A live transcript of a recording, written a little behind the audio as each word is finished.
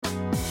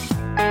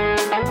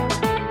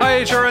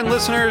HRN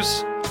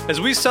listeners.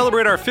 As we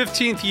celebrate our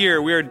 15th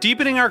year, we are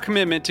deepening our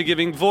commitment to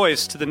giving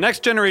voice to the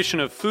next generation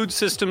of food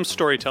systems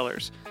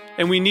storytellers,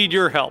 and we need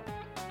your help.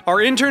 Our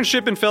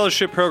internship and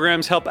fellowship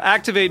programs help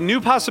activate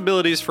new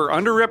possibilities for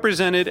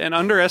underrepresented and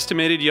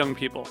underestimated young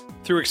people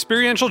through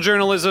experiential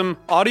journalism,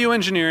 audio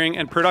engineering,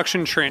 and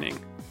production training.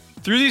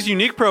 Through these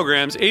unique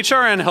programs,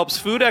 HRN helps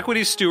food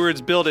equity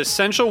stewards build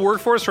essential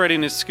workforce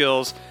readiness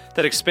skills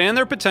that expand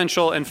their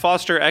potential and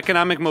foster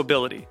economic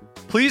mobility.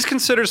 Please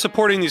consider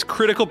supporting these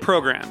critical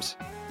programs.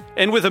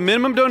 And with a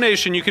minimum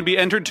donation, you can be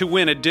entered to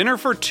win a dinner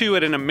for two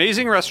at an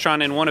amazing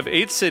restaurant in one of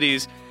 8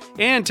 cities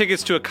and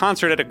tickets to a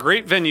concert at a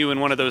great venue in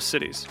one of those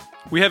cities.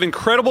 We have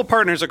incredible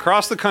partners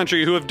across the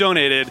country who have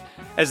donated,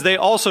 as they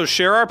also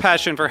share our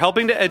passion for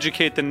helping to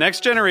educate the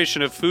next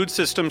generation of food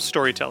systems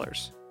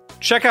storytellers.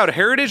 Check out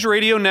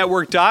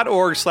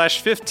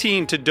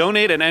heritageradionetwork.org/15 to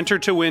donate and enter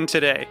to win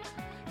today.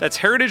 That's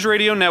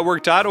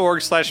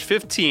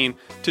heritageradionetwork.org/15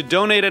 to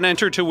donate and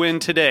enter to win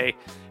today.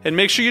 And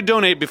make sure you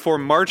donate before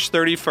March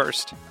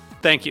 31st.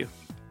 Thank you.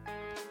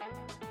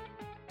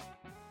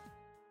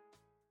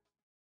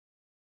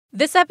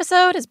 This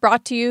episode is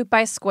brought to you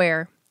by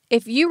Square.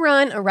 If you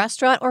run a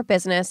restaurant or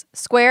business,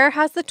 Square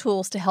has the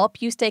tools to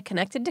help you stay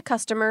connected to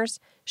customers,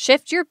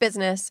 shift your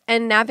business,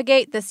 and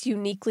navigate this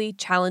uniquely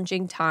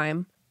challenging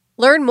time.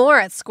 Learn more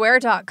at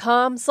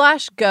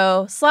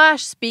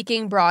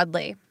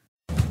square.com/go/speakingbroadly.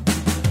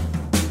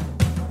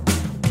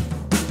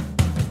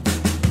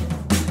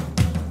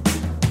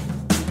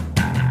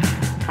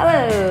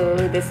 Hello,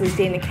 this is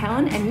Dana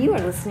Cowan, and you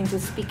are listening to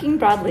Speaking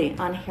Broadly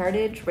on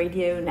Heritage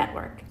Radio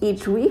Network.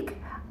 Each week,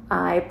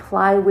 I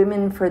ply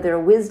women for their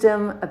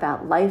wisdom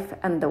about life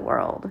and the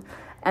world.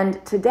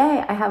 And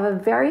today, I have a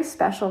very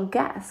special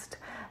guest,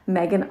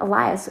 Megan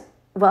Elias.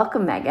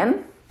 Welcome,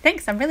 Megan.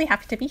 Thanks. I'm really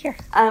happy to be here.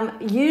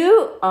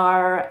 You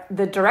are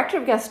the Director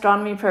of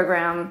Gastronomy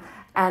Program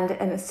and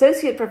an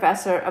Associate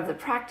Professor of the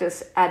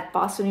Practice at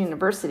Boston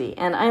University.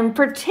 And I'm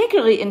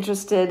particularly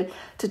interested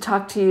to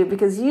talk to you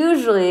because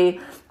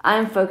usually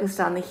I'm focused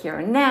on the here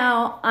and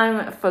now,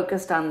 I'm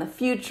focused on the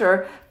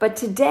future, but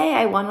today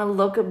I want to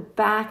look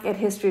back at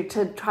history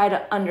to try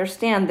to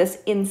understand this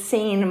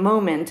insane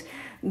moment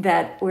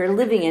that we're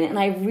living in. And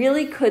I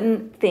really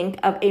couldn't think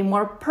of a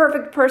more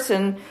perfect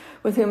person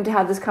with whom to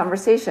have this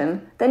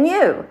conversation than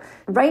you.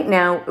 Right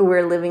now,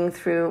 we're living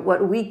through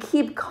what we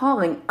keep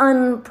calling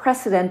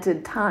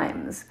unprecedented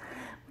times.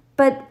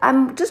 But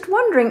I'm just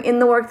wondering, in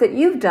the work that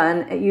you've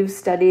done, you've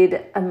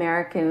studied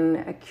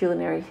American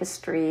culinary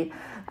history.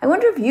 I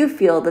wonder if you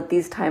feel that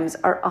these times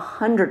are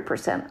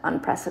 100%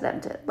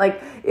 unprecedented.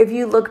 Like, if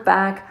you look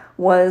back,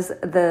 was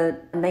the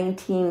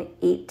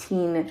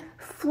 1918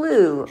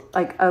 flu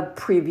like a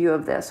preview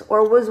of this?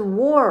 Or was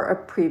war a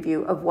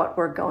preview of what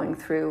we're going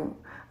through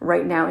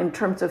right now in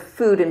terms of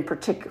food in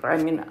particular? I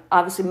mean,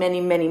 obviously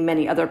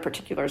many other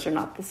particulars are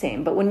not the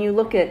same. But when you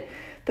look at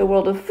the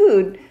world of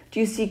food, do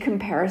you see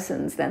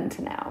comparisons then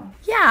to now?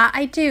 Yeah,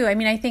 I do. I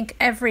mean, I think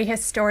every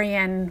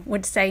historian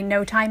would say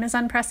no time is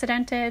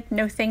unprecedented,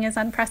 no thing is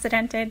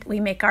unprecedented. We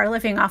make our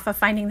living off of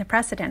finding the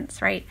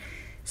precedents, right?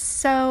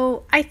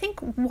 So I think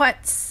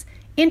what's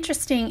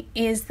interesting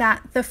is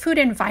that the food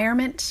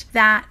environment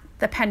that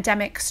the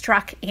pandemic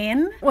struck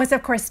in was,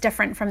 of course,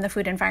 different from the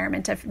food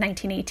environment of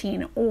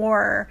 1918,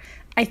 or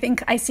I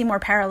think I see more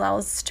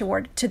parallels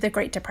to the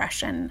Great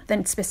Depression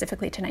than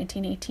specifically to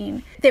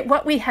 1918. That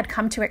what we had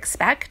come to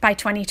expect by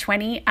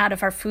 2020 out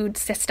of our food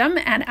system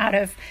and out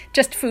of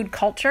just food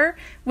culture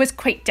was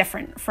quite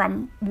different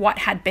from what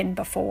had been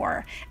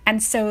before.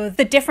 And so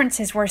the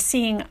differences we're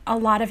seeing, a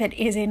lot of it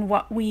is in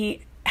what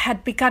we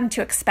had begun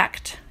to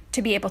expect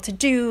to be able to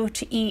do,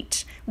 to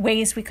eat,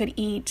 ways we could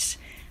eat,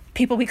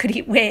 people we could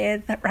eat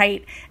with,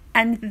 right?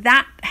 And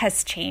that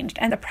has changed.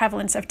 And the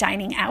prevalence of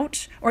dining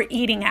out or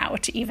eating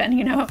out even,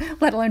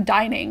 let alone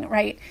dining,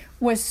 right,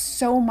 was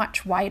so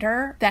much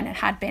wider than it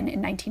had been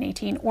in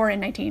 1918 or in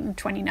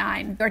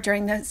 1929 or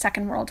during the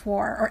Second World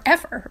War or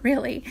ever,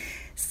 really.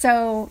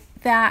 So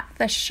that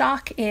the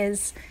shock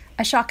is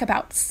a shock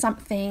about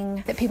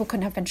something that people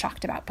couldn't have been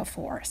shocked about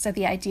before. So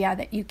the idea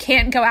that you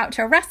can't go out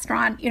to a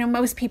restaurant,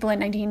 most people in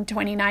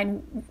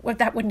 1929,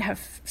 that wouldn't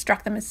have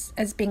struck them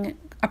as being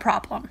a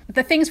problem.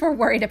 The things we're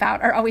worried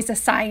about are always a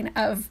sign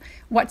of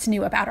what's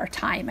new about our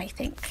time, I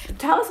think.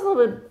 Tell us a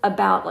little bit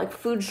about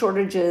food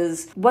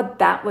shortages, what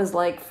that was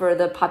like for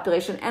the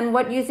population, and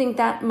what you think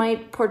that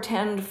might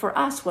portend for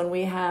us when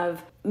we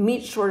have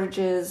meat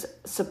shortages,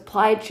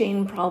 supply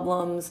chain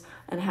problems,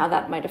 and how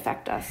that might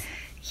affect us.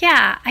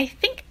 Yeah, I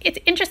think it's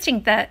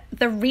interesting that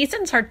the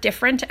reasons are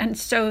different, and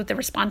so the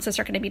responses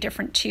are going to be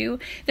different too.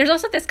 There's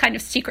also this kind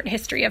of secret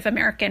history of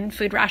American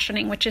food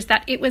rationing, which is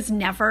that it was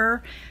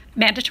never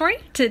mandatory.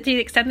 To the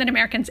extent that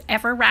Americans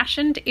ever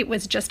rationed, it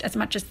was just as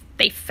much as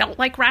they felt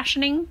like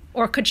rationing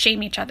or could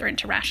shame each other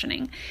into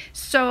rationing.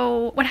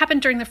 So what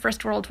happened during the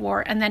First World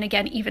War, and then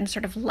again even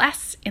sort of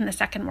less in the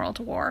Second World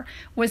War,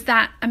 was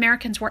that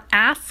Americans were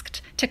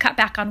asked to cut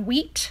back on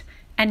wheat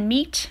and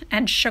meat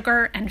and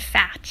sugar and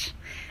fat.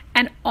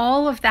 And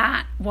all of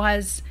that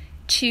was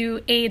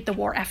to aid the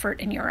war effort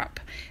in Europe.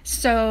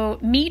 So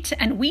meat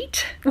and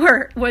wheat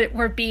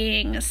were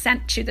being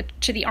sent to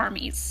the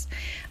armies,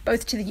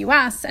 both to the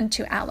U.S. and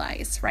to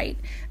allies, right?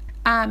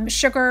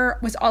 Sugar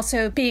was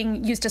also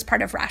being used as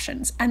part of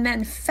rations. And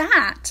then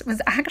fat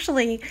was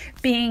actually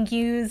being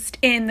used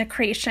in the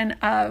creation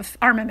of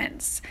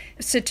armaments,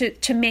 so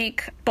to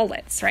make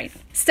bullets, right?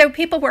 So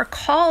people were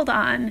called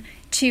on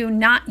to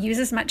not use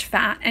as much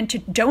fat and to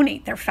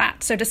donate their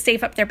fat. So to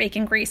save up their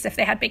bacon grease if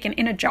they had bacon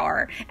in a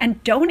jar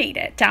and donate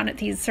it down at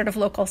these sort of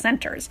local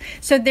centers.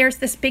 So there's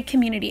this big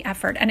community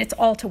effort, and it's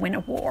all to win a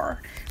war,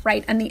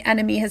 right? And the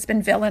enemy has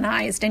been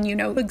villainized, and you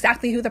know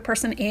exactly who the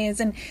person is.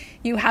 And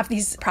you have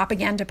these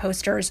propaganda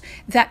posters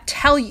that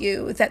tell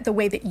you that the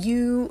way that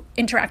you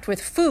interact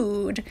with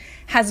food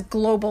has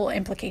global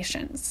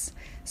implications,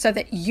 so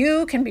that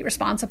you can be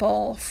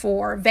responsible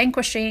for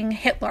vanquishing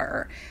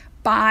Hitler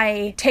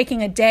by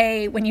taking a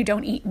day when you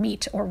don't eat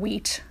meat or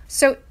wheat.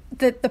 So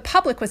the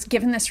public was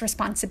given this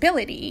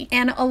responsibility,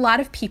 and a lot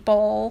of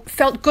people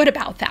felt good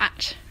about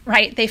that,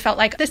 right? They felt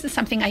like, this is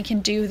something I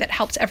can do that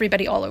helps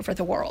everybody all over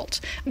the world.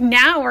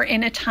 Now we're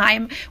in a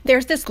time,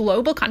 there's this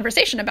global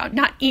conversation about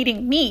not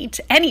eating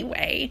meat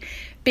anyway,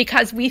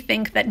 because we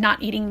think that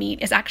not eating meat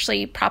is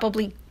actually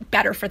probably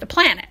better for the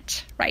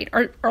planet, right?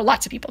 Or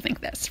lots of people think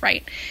this,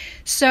 right?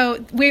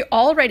 So we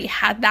already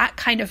had that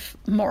kind of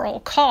moral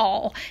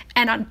call.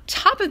 And on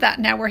top of that,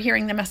 now we're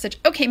hearing the message,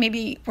 okay,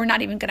 maybe we're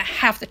not even going to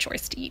have the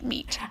choice to eat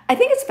meat. I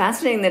think it's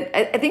fascinating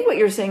that I think what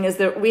you're saying is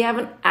that we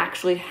haven't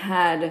actually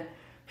had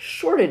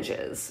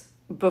shortages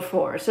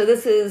before. So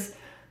this is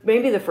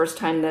maybe the first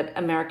time that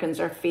Americans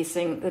are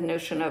facing the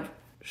notion of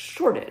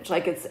shortage,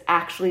 like it's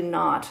actually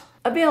not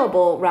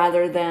available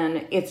rather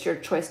than it's your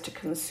choice to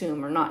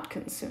consume or not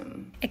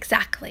consume.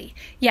 Exactly.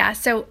 Yeah,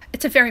 so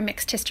it's a very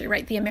mixed history,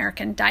 right? The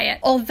American diet.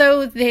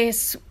 Although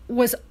this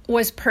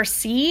was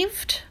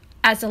perceived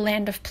as a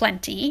land of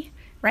plenty,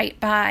 right,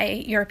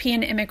 by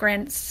European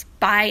immigrants,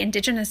 by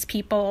indigenous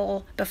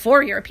people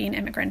before European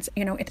immigrants,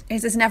 you know, it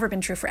has never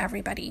been true for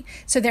everybody.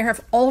 So there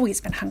have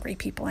always been hungry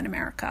people in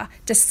America,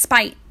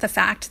 despite the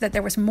fact that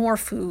there was more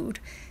food.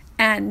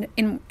 And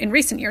in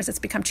recent years, it's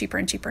become cheaper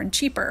and cheaper and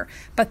cheaper,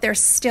 but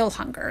there's still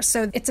hunger.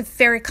 So it's a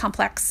very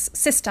complex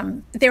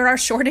system. There are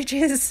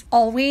shortages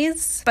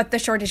always, but the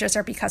shortages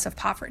are because of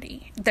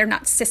poverty. They're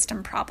not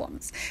system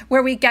problems.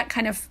 Where we get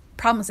kind of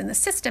problems in the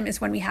system is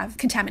when we have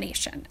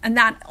contamination. And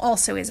that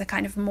also is a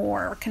kind of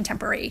more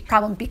contemporary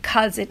problem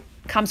because it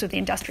comes with the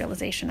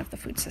industrialization of the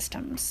food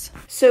systems.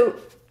 So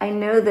I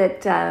know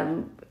that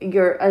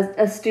you're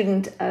a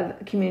student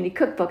of community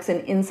cookbooks,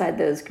 and inside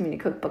those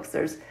community cookbooks,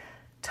 there's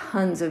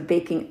tons of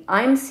baking.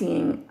 I'm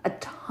seeing a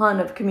ton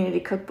of community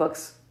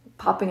cookbooks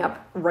popping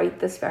up right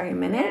this very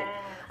minute.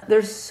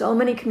 There's so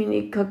many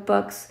community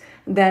cookbooks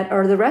that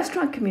are the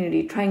restaurant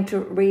community trying to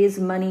raise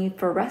money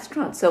for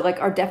restaurants. So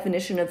like our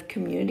definition of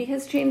community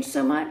has changed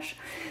so much.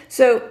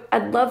 So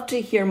I'd love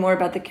to hear more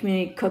about the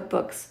community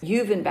cookbooks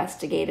you've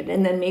investigated,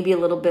 and then maybe a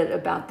little bit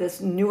about this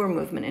newer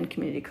movement in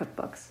community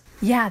cookbooks.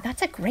 Yeah,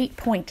 that's a great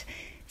point.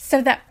 So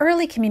the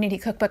early community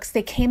cookbooks,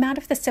 they came out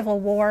of the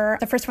Civil War.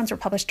 The first ones were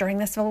published during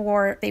the Civil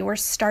War. They were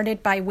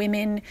started by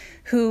women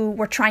who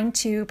were trying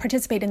to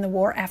participate in the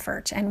war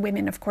effort. And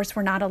women, of course,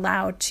 were not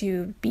allowed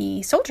to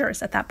be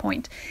soldiers at that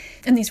point.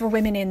 And these were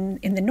women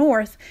in the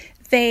North.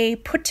 They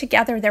put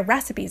together their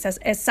recipes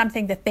as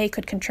something that they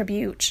could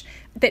contribute,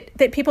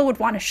 that people would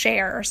want to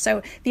share.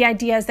 So the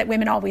idea is that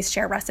women always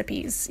share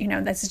recipes. You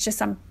know, this is just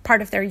some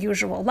part of their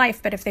usual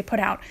life. But if they put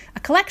out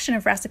a collection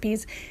of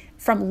recipes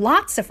from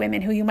lots of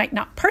women who you might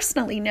not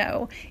personally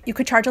know, you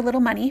could charge a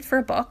little money for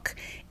a book,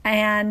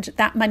 and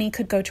that money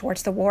could go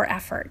towards the war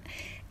effort.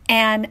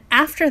 And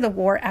after the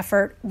war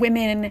effort,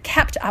 women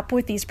kept up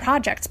with these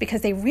projects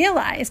because they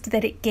realized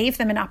that it gave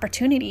them an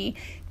opportunity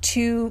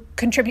to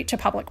contribute to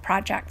public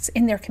projects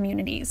in their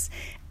communities.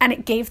 And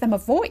it gave them a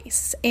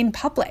voice in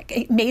public.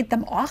 It made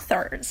them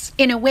authors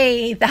in a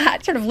way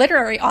that sort of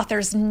literary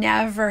authors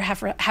never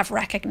have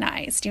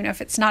recognized. You know, if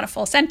it's not a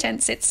full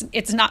sentence,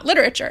 it's not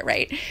literature,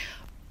 right?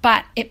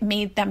 But it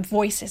made them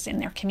voices in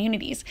their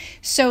communities.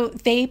 So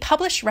they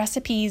publish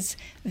recipes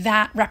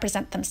that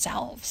represent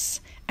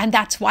themselves. And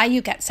that's why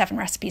you get 7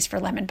 recipes for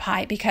lemon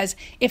pie, because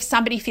if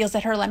somebody feels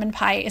that her lemon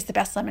pie is the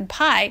best lemon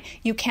pie,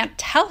 you can't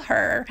tell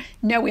her,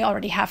 no, we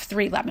already have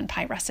 3 lemon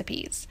pie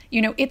recipes.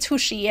 You know, it's who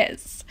she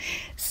is.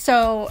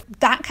 So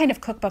that kind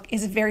of cookbook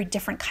is a very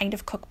different kind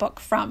of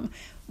cookbook from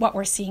what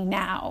we're seeing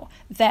now,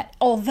 that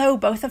although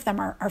both of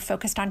them are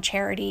focused on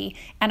charity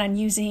and on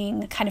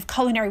using kind of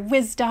culinary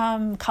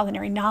wisdom,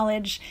 culinary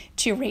knowledge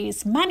to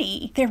raise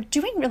money, they're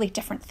doing really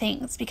different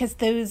things, because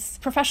those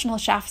professional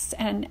chefs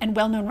and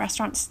well-known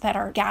restaurants that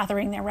are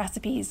gathering their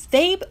recipes,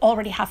 they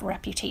already have a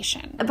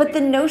reputation. But the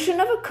notion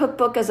of a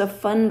cookbook as a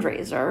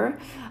fundraiser,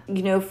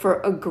 you know,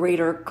 for a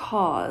greater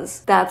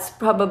cause, that's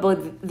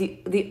probably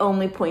the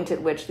only point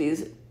at which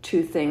these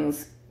two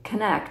things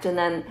connect. And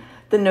then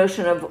the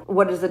notion of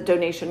what is the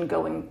donation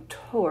going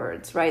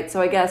towards, right? So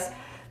I guess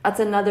that's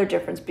another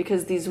difference,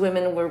 because these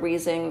women were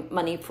raising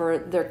money for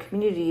their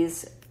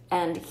communities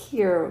And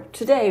here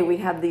today we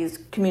have these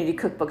community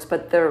cookbooks,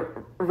 but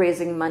they're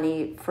raising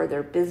money for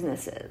their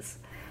businesses.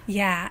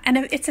 Yeah, and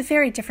it's a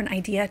very different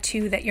idea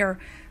too, that you're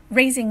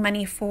raising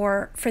money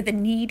for the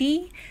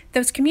needy.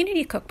 Those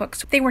community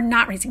cookbooks, they were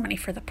not raising money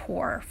for the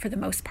poor for the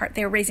most part.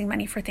 They were raising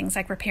money for things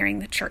like repairing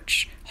the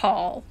church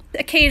hall,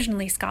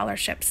 occasionally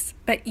scholarships,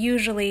 but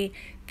usually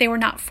they were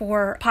not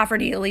for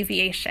poverty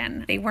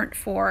alleviation. They weren't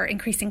for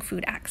increasing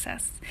food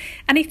access.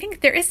 And I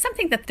think there is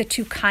something that the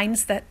two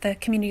kinds that the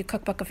community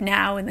cookbook of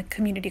now and the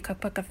community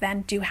cookbook of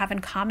then do have in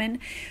common,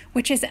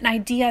 which is an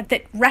idea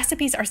that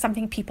recipes are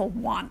something people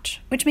want,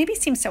 which maybe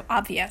seems so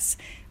obvious.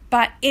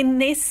 But in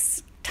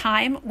this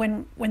time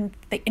when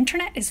the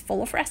internet is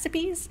full of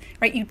recipes,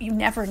 right? You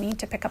never need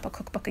to pick up a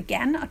cookbook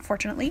again,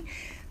 unfortunately.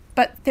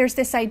 But there's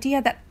this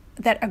idea that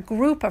a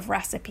group of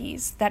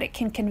recipes, that it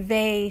can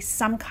convey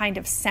some kind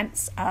of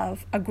sense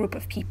of a group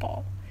of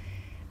people.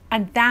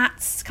 And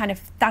that's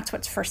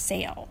what's for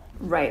sale.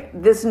 Right.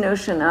 This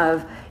notion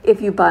of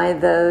if you buy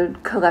the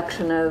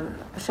collection of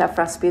chef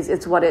recipes,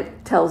 it's what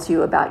it tells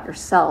you about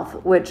yourself,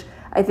 which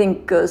I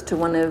think goes to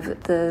one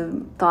of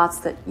the thoughts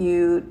that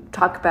you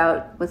talk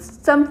about with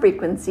some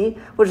frequency,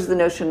 which is the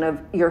notion of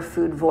your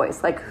food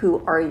voice, like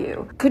who are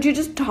you? Could you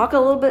just talk a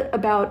little bit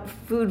about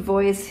food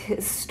voice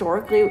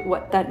historically,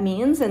 what that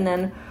means, and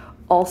then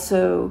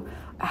also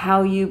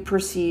how you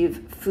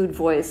perceive food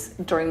voice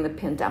during the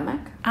pandemic?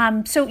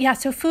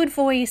 So food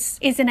voice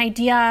is an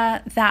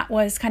idea that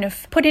was kind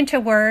of put into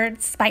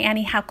words by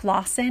Annie Houck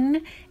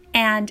Lawson.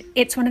 And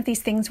it's one of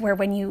these things where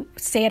when you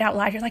say it out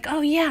loud, you're like,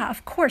 oh yeah,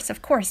 of course,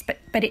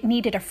 but it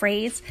needed a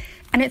phrase.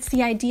 And it's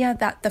the idea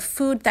that the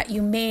food that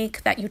you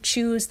make, that you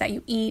choose, that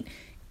you eat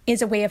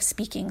is a way of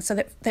speaking,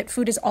 so that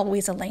food is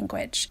always a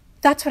language.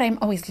 That's what I'm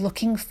always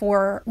looking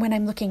for when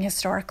I'm looking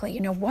historically.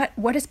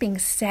 What is being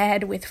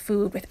said with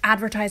food, with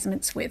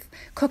advertisements, with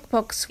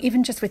cookbooks,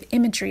 even just with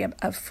imagery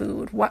of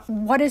food? What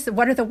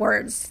are the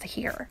words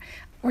here?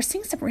 We're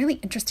seeing some really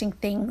interesting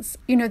things.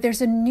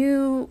 There's a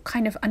new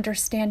kind of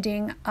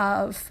understanding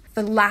of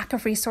the lack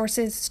of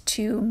resources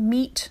to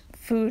meet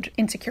food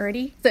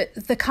insecurity.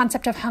 The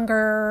concept of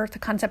hunger, the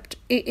concept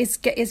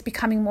is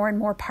becoming more and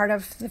more part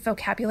of the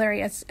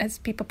vocabulary as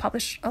people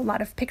publish a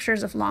lot of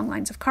pictures of long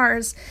lines of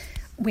cars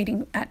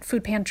waiting at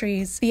food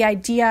pantries. The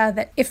idea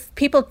that if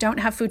people don't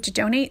have food to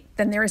donate,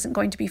 then there isn't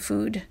going to be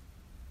food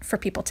for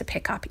people to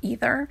pick up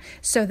either.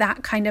 So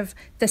that kind of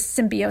the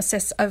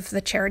symbiosis of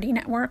the charity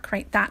network,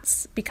 right?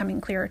 That's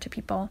becoming clearer to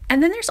people.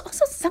 And then there's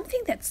also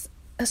something that's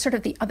sort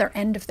of the other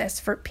end of this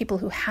for people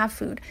who have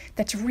food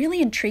that's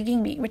really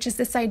intriguing me, which is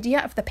this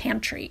idea of the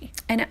pantry.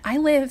 And I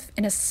live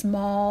in a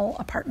small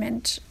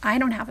apartment. I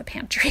don't have a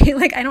pantry.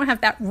 I don't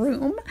have that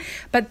room,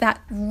 but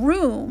that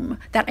room,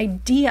 that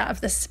idea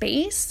of the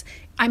space,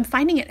 I'm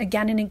finding it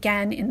again and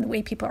again in the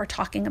way people are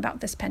talking about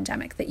this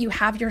pandemic, that you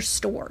have your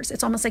stores.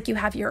 It's almost like you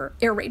have your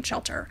air raid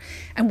shelter.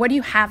 And what do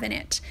you have in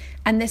it?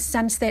 And this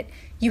sense that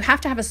you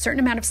have to have a certain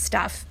amount of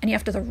stuff, and you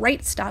have to have the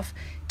right stuff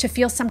to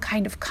feel some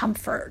kind of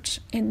comfort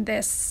in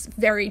this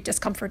very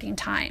discomforting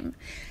time.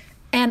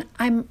 And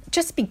I'm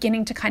just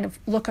beginning to kind of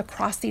look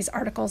across these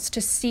articles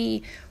to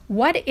see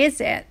what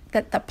is it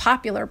that the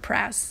popular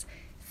press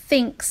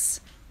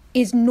thinks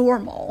is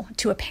normal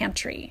to a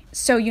pantry.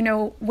 So,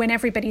 when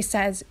everybody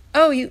says,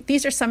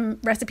 these are some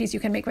recipes you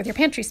can make with your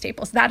pantry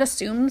staples, that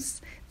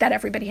assumes that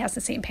everybody has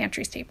the same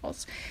pantry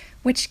staples,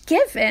 which,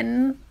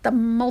 given the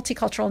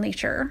multicultural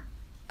nature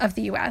of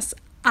the US,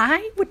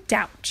 I would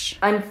doubt.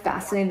 I'm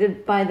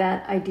fascinated by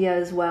that idea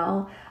as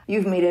well.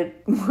 You've made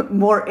it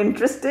more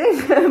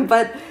interesting,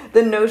 but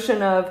the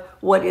notion of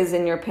what is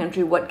in your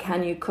pantry, what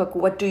can you cook,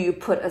 what do you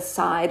put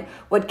aside,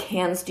 what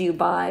cans do you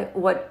buy,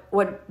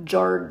 what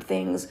jarred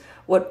things,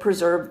 what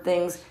preserved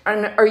things.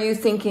 And are you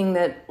thinking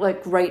that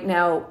right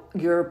now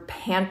your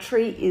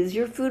pantry is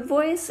your food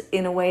voice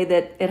in a way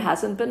that it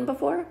hasn't been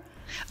before?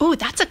 Oh,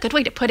 that's a good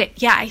way to put it.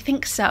 Yeah, I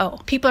think so.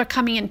 People are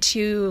coming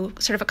into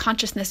sort of a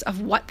consciousness of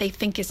what they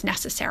think is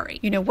necessary.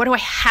 What do I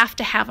have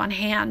to have on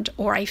hand,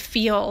 or I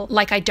feel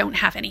like I don't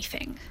have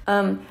anything?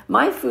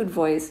 My food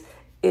voice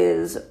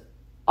is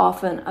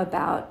often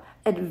about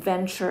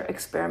adventure,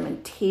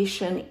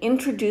 experimentation,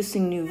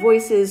 introducing new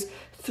voices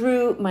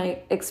through my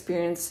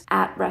experience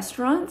at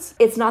restaurants.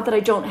 It's not that I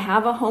don't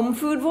have a home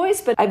food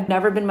voice, but I've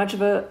never been much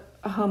of a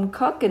home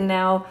cook, and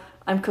now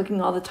I'm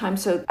cooking all the time.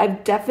 So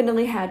I've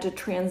definitely had to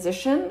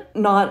transition,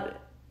 not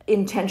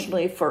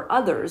intentionally for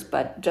others,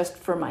 but just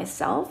for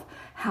myself,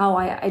 how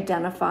I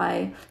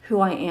identify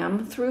who I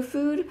am through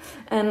food.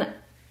 And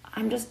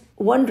I'm just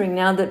wondering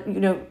now that,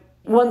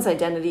 one's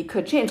identity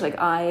could change.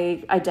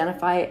 I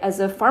identify as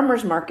a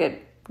farmer's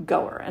market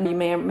goer, and you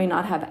may or may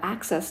not have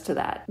access to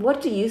that.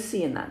 What do you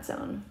see in that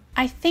zone?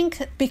 I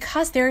think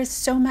because there is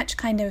so much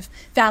kind of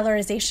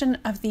valorization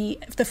of the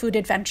food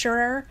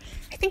adventurer,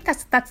 I think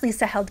that's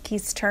Lisa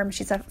Heldke's term.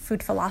 She's a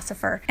food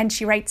philosopher, and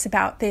she writes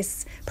about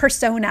this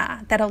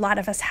persona that a lot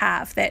of us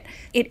have, that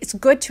it's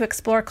good to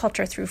explore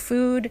culture through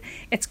food.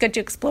 It's good to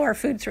explore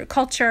food through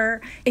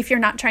culture. If you're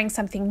not trying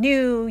something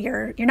new,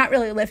 you're not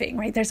really living,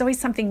 right? There's always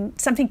something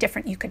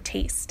different you could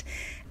taste.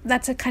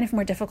 that's a kind of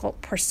more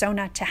difficult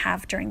persona to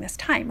have during this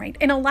time, right?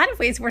 In a lot of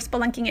ways, we're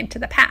spelunking into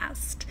the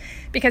past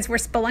because we're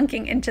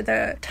spelunking into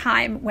the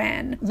time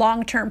when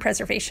long-term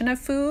preservation of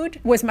food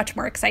was much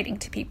more exciting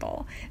to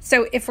people.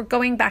 So if we're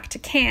going back to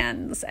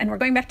cans and we're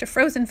going back to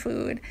frozen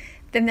food,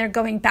 then they're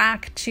going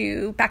back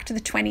to the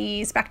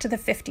 20s, back to the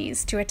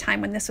 50s, to a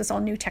time when this was all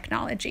new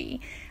technology.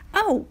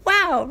 Oh,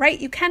 wow, right?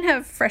 You can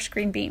have fresh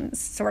green beans,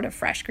 sort of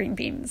fresh green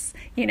beans,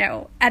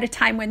 at a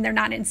time when they're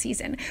not in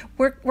season.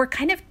 We're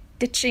kind of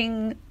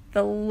ditching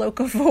the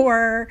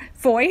locavore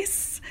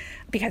voice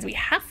because we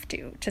have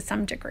to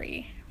some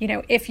degree.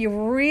 If you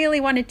really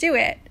want to do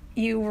it,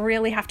 you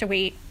really have to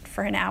wait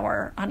for an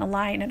hour on a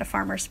line at a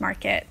farmer's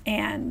market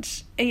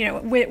and,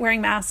 wearing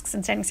masks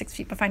and standing 6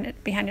 feet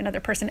behind another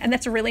person. And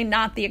that's really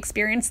not the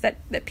experience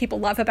that people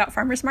love about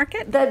farmer's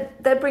market.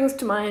 That brings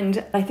to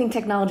mind, I think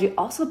technology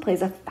also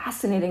plays a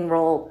fascinating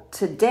role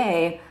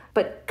today,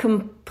 but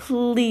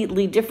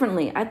completely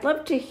differently. I'd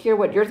love to hear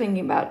what you're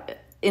thinking about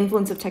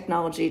influence of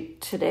technology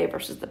today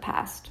versus the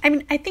past. I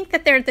mean, I think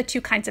that there are the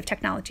two kinds of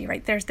technology,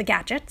 right? There's the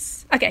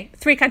gadgets. Okay,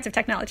 three kinds of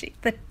technology.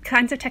 The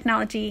kinds of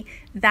technology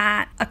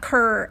that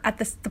occur at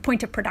the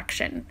point of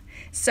production.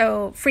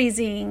 So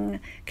freezing,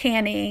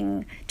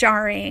 canning,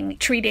 jarring,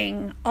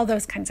 treating, all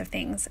those kinds of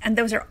things. And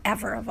those are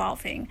ever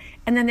evolving.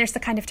 And then there's the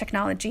kind of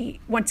technology,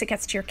 once it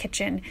gets to your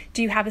kitchen,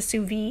 do you have a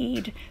sous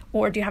vide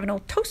or do you have an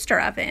old toaster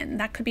oven?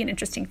 That could be an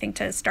interesting thing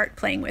to start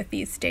playing with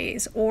these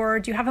days. Or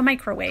do you have a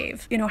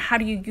microwave? How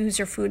do you use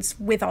your foods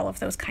with all of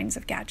those kinds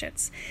of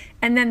gadgets?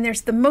 And then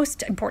there's the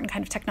most important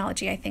kind of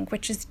technology, I think,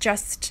 which is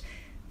just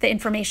the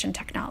information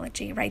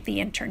technology, right? The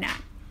internet.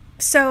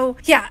 So,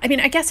 yeah, I mean,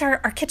 I guess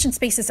our kitchen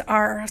spaces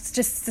are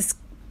just this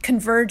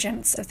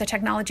convergence of the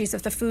technologies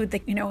of the food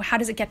that, how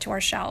does it get to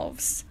our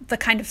shelves? The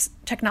kind of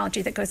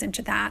technology that goes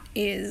into that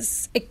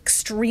is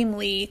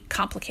extremely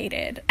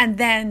complicated. And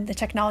then the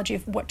technology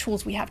of what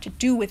tools we have to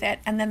do with it.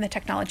 And then the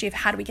technology of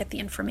how do we get the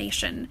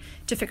information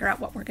to figure out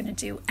what we're going to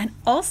do. And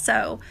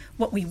also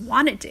what we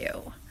want to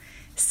do.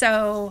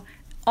 So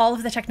all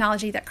of the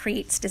technology that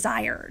creates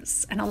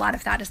desires. And a lot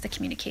of that is the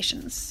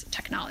communications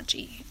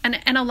technology.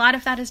 And a lot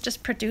of that is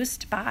just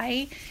produced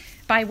by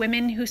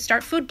women who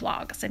start food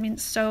blogs. I mean,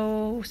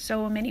 so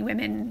many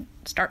women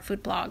start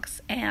food blogs,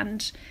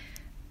 and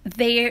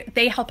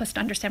they help us to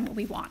understand what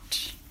we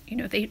want.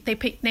 They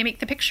make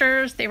the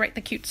pictures, they write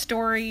the cute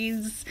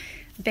stories,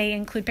 they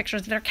include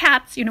pictures of their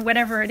cats,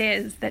 whatever it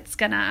is that's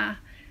gonna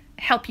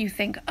help you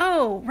think,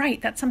 oh, right,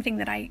 that's something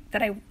that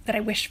I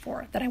wish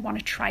for, that I want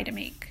to try to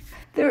make.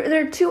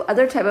 There are two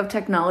other type of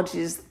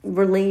technologies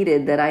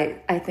related that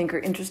I think are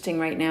interesting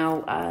right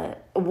now.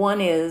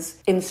 One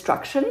is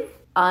instruction.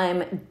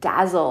 I'm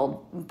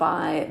dazzled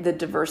by the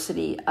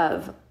diversity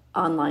of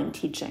online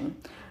teaching.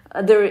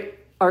 There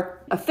are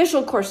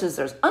official courses,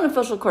 there's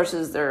unofficial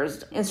courses,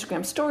 there's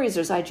Instagram stories,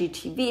 there's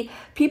IGTV,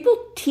 people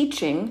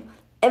teaching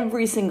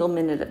every single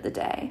minute of the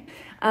day.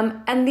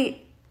 And the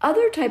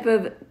other type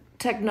of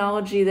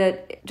technology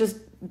that just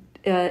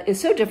is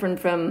so different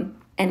from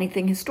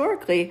anything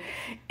historically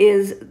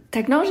is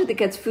technology that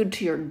gets food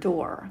to your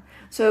door.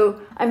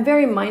 So I'm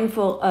very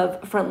mindful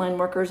of frontline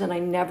workers, and I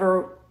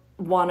never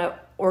want to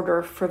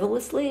order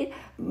frivolously,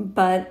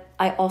 but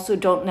I also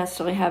don't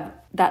necessarily have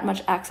that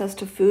much access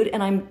to food,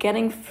 and I'm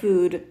getting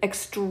food,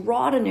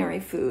 extraordinary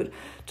food,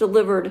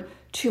 delivered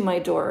to my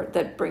door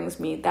that brings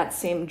me that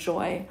same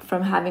joy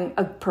from having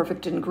a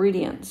perfect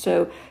ingredient.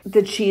 So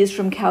the cheese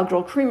from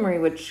Cowgirl Creamery,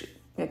 which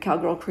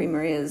Cowgirl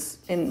Creamery is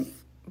in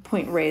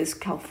Point Reyes,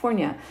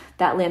 California,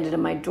 that landed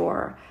in my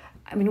door.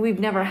 I mean, we've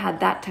never had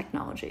that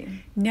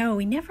technology. No,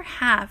 we never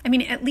have. I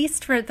mean, at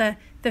least for the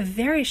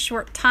very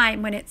short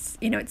time when it's,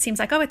 it seems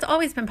like, it's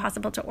always been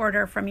possible to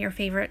order from your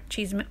favorite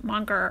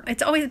cheesemonger.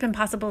 It's always been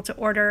possible to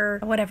order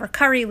whatever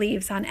curry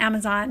leaves on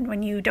Amazon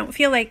when you don't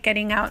feel like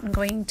getting out and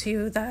going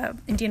to the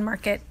Indian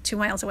market 2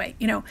 miles away,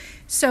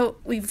 So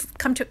we've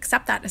come to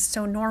accept that as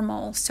so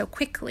normal so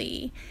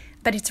quickly.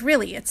 But it's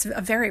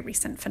a very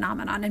recent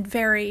phenomenon and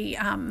very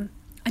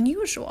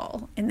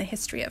unusual in the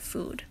history of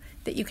food,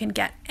 that you can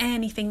get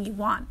anything you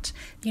want.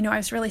 I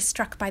was really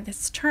struck by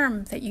this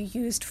term that you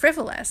used,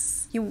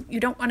 frivolous. You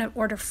don't want to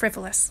order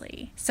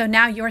frivolously. So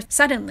now you're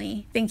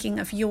suddenly thinking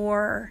of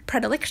your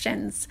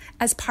predilections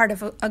as part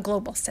of a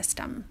global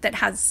system that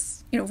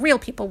has, real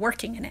people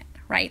working in it,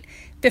 right?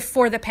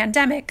 Before the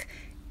pandemic,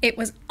 it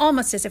was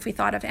almost as if we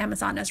thought of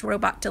Amazon as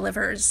robot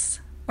delivers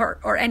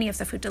or any of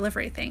the food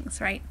delivery things,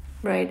 right?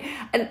 Right.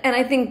 And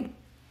I think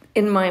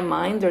in my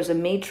mind, there's a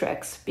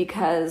matrix,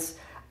 because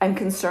I'm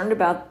concerned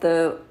about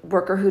the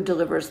worker who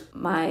delivers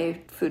my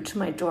food to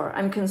my door.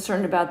 I'm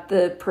concerned about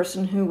the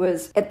person who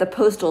was at the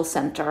postal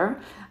center,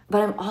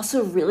 but I'm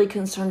also really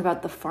concerned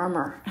about the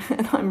farmer.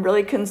 And I'm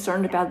really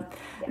concerned about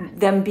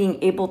them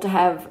being able to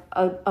have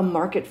a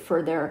market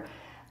for their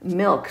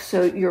milk.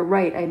 So you're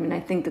right. I mean, I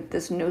think that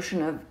this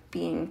notion of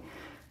being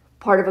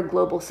part of a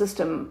global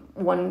system,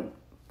 one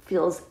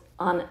feels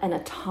on an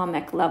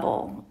atomic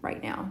level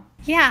right now.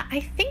 Yeah, I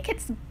think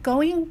it's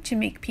going to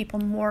make people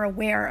more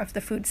aware of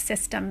the food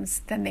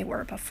systems than they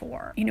were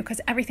before, because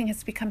everything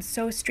has become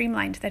so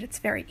streamlined that it's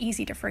very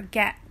easy to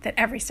forget that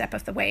every step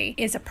of the way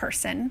is a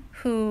person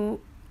who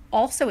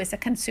also is a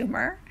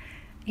consumer.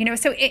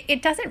 So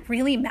it doesn't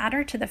really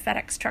matter to the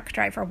FedEx truck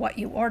driver what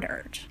you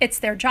ordered. It's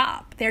their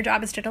job. Their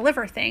job is to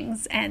deliver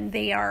things, and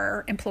they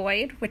are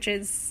employed, which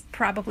is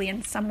probably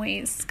in some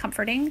ways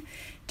comforting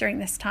during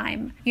this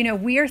time.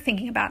 We're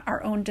thinking about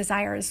our own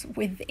desires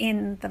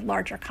within the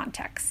larger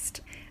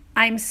context.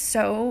 I'm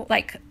so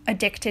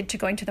addicted to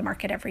going to the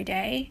market every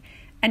day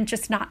and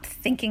just not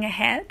thinking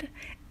ahead.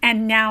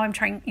 And now I'm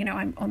trying,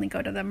 I only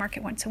go to the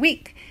market once a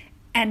week.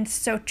 And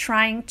so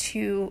trying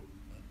to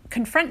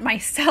confront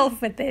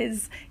myself with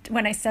this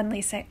when I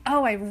suddenly say,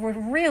 oh, I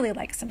would really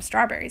like some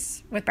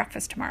strawberries with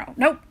breakfast tomorrow.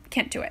 Nope,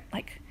 can't do it.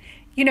 But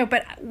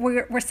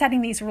we're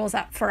setting these rules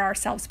up for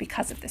ourselves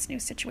because of this new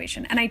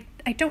situation. And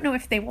I don't know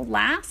if they will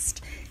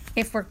last,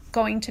 if we're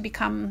going to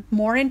become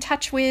more in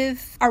touch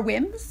with our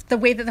whims. The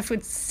way that the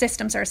food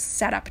systems are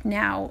set up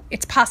now,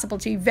 it's possible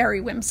to be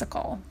very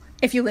whimsical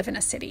if you live in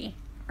a city,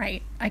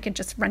 right? I could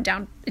just run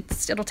down,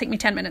 it'll take me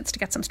 10 minutes to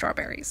get some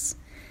strawberries.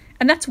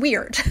 And that's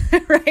weird,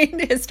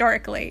 right?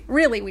 Historically,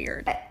 really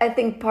weird. I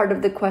think part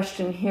of the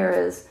question here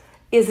is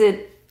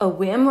it a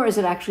whim or is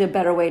it actually a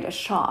better way to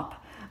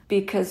shop?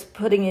 Because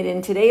putting it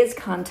in today's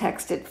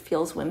context, it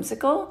feels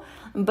whimsical,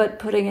 but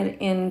putting it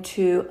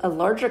into a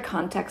larger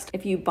context,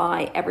 if you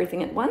buy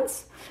everything at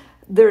once,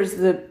 there's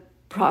the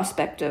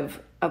prospect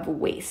of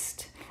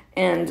waste.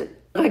 And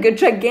a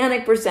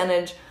gigantic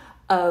percentage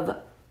of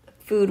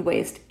food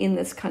waste in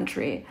this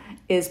country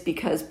is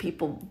because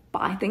people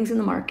buy things in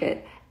the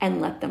market and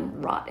let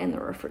them rot in the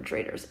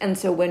refrigerators. And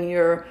so when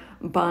you're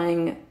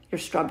buying your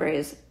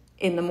strawberries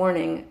in the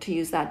morning to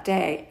use that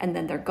day and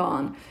then they're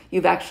gone,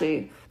 you've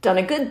actually done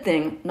a good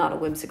thing, not a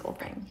whimsical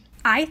thing.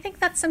 I think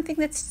that's something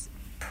that's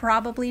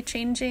probably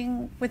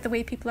changing with the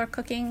way people are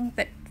cooking,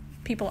 that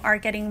people are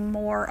getting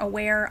more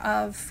aware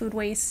of food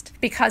waste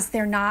because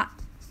they're not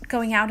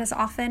going out as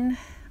often.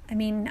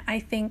 I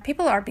think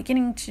people are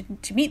beginning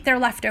to meet their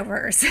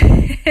leftovers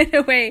in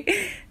a way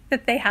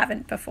that they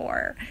haven't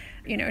before.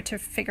 To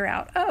figure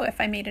out, if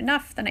I made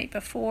enough the night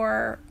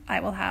before,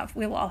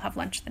 we will all have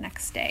lunch the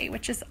next day,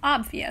 which is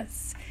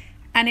obvious.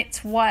 And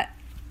it's what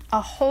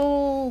a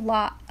whole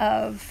lot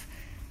of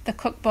the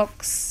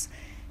cookbooks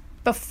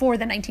before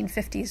the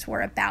 1950s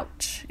were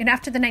about.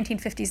 After the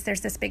 1950s,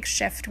 there's this big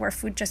shift where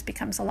food just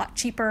becomes a lot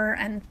cheaper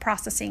and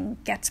processing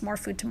gets more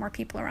food to more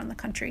people around the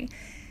country.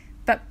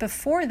 But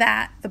before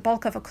that, the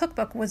bulk of a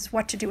cookbook was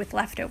what to do with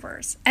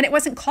leftovers. And it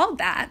wasn't called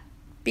that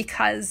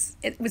because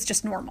it was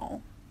just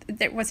normal.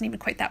 There wasn't even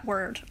quite that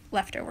word,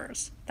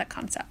 leftovers, that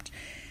concept.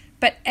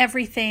 But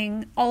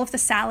everything, all of the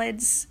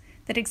salads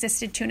that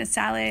existed, tuna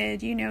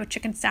salad,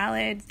 chicken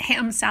salad,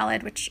 ham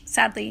salad, which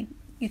sadly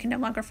you can no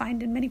longer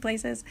find in many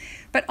places.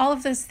 But all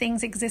of those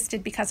things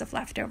existed because of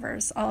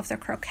leftovers. All of the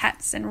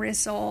croquettes and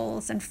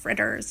rissoles and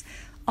fritters,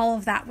 all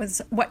of that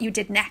was what you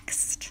did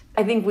next.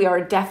 I think we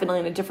are definitely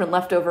in a different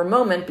leftover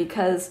moment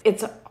because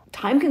it's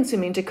time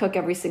consuming to cook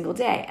every single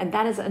day. And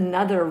that is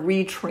another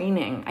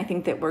retraining I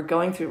think that we're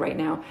going through right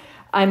now.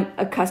 I'm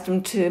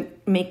accustomed to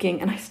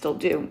making, and I still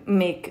do,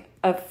 make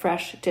a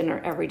fresh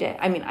dinner every day.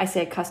 I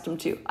say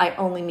accustomed to, I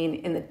only mean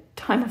in the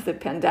time of the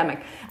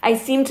pandemic. I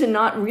seem to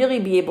not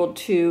really be able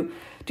to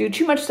do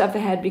too much stuff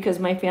ahead because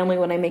my family,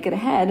 when I make it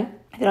ahead,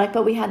 they're like,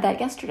 but we had that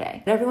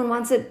yesterday. Everyone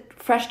wants it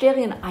fresh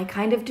daily, and I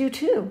kind of do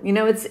too.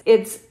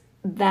 It's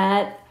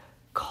that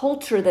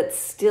culture that's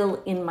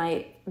still in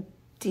my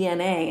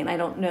DNA, and I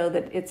don't know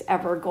that it's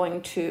ever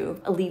going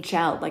to leach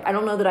out. I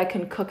don't know that I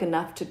can cook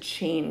enough to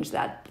change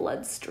that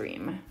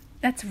bloodstream.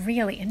 That's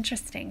really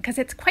interesting because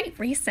it's quite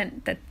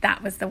recent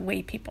that was the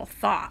way people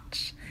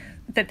thought,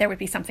 that there would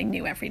be something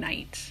new every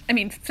night.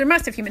 For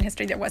most of human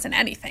history, there wasn't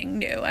anything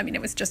new.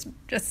 It was just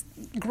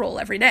gruel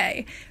every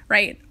day,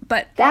 right?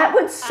 But that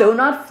would so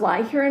not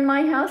fly here in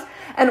my house.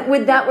 And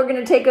with that, we're going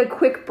to take a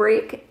quick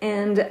break.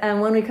 And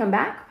when we come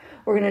back,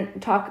 we're going to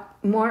talk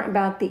more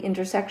about the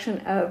intersection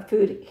of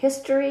food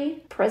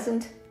history,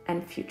 present,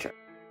 and future.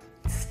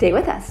 Stay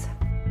with us.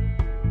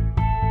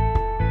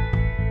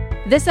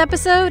 This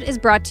episode is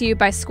brought to you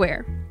by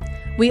Square.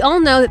 We all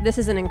know that this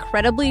is an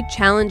incredibly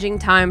challenging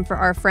time for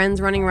our friends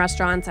running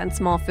restaurants and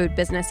small food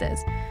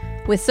businesses.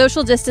 With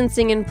social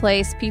distancing in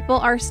place, people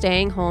are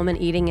staying home and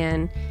eating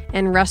in,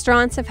 and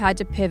restaurants have had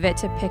to pivot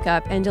to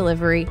pickup and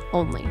delivery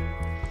only.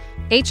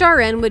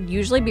 HRN would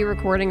usually be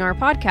recording our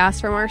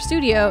podcast from our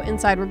studio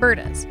inside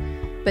Roberta's.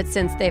 But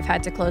since they've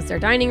had to close their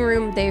dining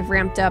room, they've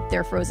ramped up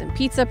their frozen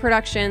pizza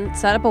production,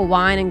 set up a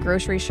wine and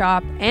grocery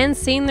shop, and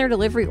seen their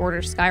delivery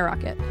orders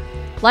skyrocket.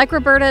 Like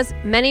Roberta's,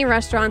 many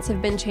restaurants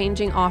have been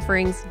changing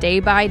offerings day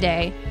by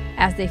day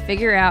as they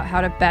figure out how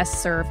to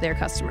best serve their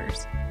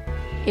customers.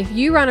 If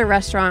you run a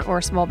restaurant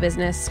or small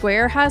business,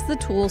 Square has the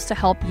tools to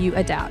help you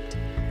adapt.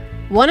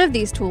 One of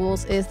these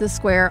tools is the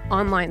Square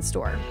online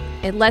store.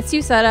 It lets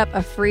you set up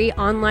a free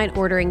online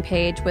ordering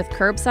page with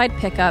curbside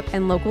pickup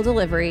and local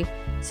delivery,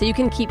 so you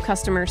can keep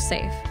customers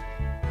safe.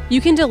 You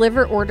can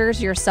deliver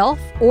orders yourself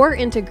or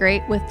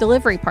integrate with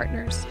delivery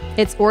partners.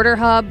 Its Order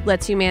Hub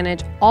lets you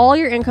manage all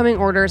your incoming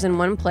orders in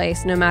one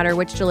place, no matter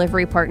which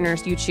delivery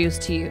partners you choose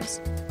to use.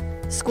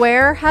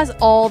 Square has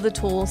all the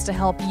tools to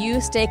help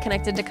you stay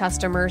connected to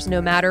customers no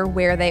matter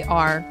where they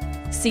are.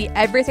 See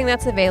everything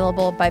that's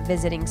available by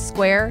visiting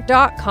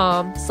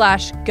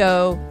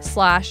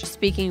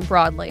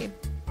square.com/go/speakingbroadly.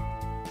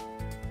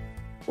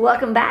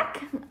 Welcome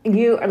back.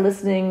 You are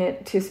listening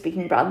to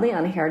Speaking Broadly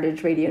on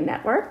Heritage Radio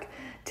Network.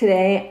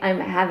 Today, I'm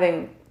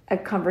having a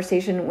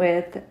conversation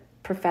with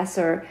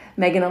Professor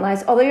Megan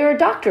Elias, although you're a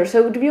doctor,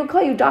 so do people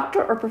call you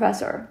doctor or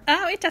professor?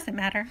 Oh, it doesn't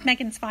matter.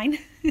 Megan's fine.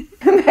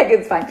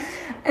 Megan's fine.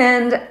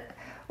 And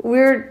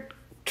we're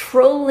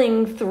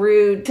trolling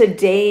through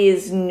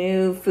today's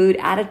new food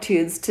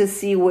attitudes to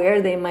see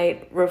where they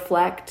might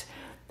reflect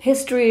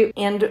history.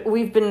 And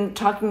we've been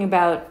talking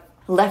about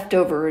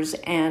leftovers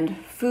and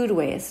food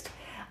waste.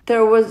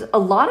 There was a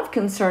lot of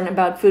concern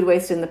about food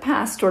waste in the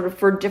past, sort of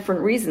for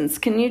different reasons.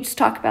 Can you just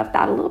talk about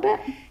that a little bit?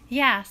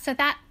 Yeah, so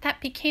that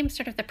became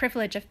sort of the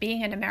privilege of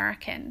being an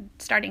American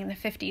starting in the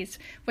 50s,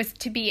 was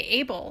to be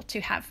able to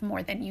have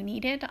more than you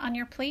needed on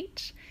your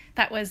plate.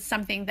 That was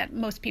something that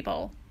most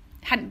people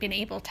hadn't been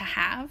able to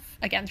have,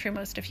 again, through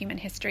most of human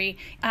history.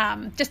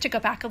 Just to go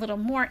back a little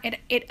more,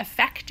 it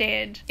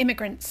affected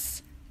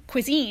immigrants'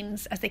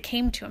 cuisines as they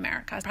came to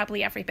America.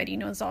 Probably everybody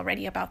knows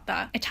already about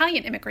the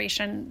Italian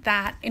immigration,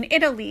 that in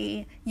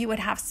Italy you would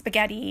have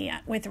spaghetti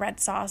with red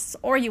sauce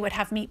or you would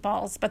have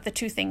meatballs, but the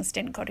two things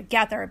didn't go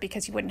together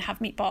because you wouldn't have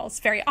meatballs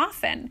very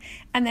often.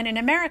 And then in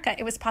America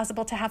it was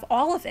possible to have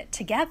all of it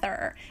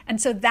together.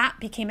 And so that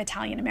became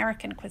Italian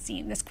American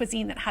cuisine, this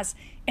cuisine that has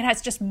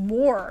just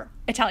more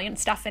Italian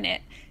stuff in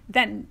it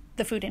than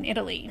the food in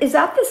Italy. Is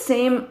that the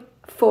same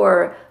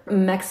for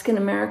Mexican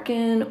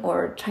American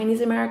or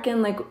Chinese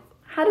American? Like,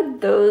 how did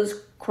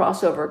those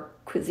crossover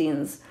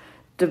cuisines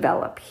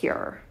develop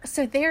here?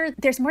 So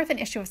there's more of an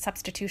issue of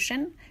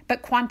substitution,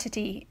 but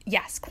quantity,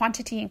 yes,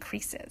 quantity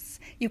increases.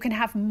 You can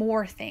have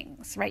more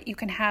things, right? You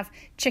can have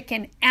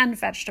chicken and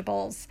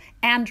vegetables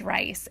and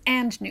rice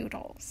and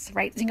noodles,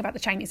 right? Think about the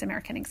Chinese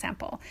American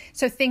example.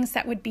 So things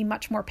that would be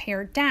much more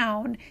pared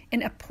down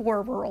in a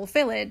poor rural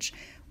village.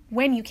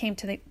 When you came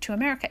to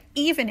America,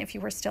 even if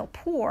you were still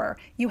poor,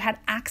 you had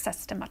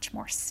access to much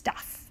more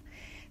stuff.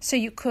 So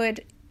you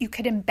could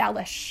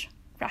embellish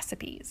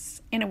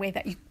recipes in a way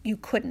that you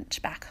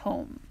couldn't back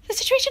home. The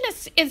situation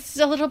is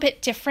a little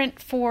bit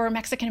different for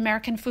Mexican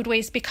American food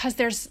waste because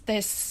there's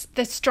this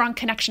strong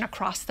connection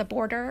across the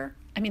border.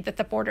 I mean, that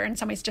the border in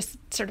some ways just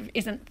sort of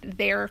isn't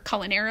there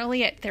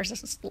culinarily. There's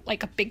this,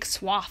 like, a big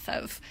swath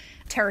of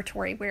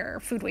territory where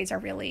foodways are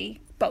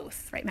really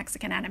both, right,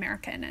 Mexican and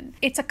American. And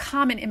it's a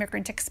common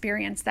immigrant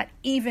experience that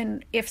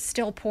even if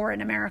still poor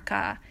in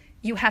America,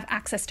 you have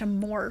access to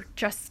more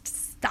just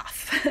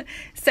stuff.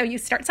 So you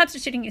start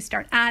substituting, you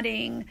start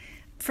adding.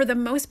 For the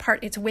most part,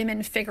 it's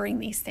women figuring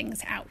these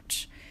things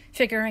out,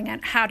 figuring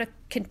out how to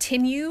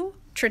continue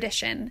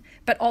tradition,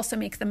 but also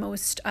make the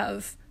most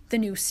of the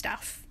new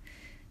stuff.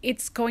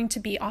 It's going to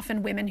be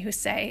often women who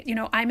say,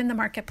 I'm in the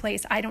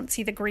marketplace, I don't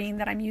see the green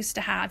that I'm used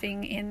to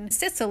having in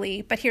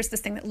Sicily, but here's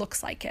this thing that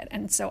looks like it.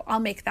 And so I'll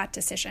make that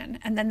decision.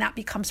 And then that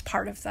becomes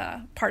part of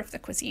the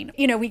cuisine.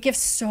 We give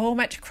so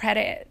much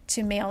credit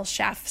to male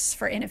chefs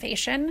for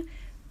innovation,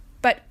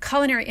 but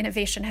culinary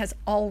innovation has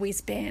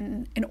always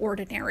been an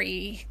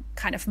ordinary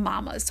kind of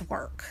mama's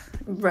work.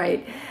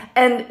 Right.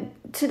 And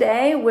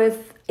today,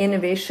 with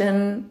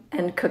innovation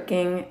and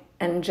cooking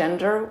and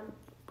gender,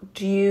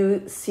 do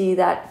you see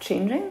that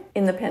changing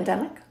in the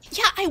pandemic?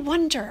 Yeah, I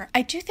wonder.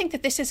 I do think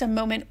that this is a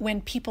moment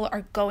when people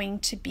are going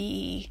to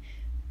be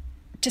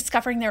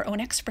discovering their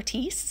own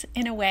expertise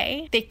in a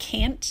way. They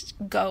can't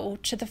go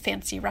to the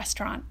fancy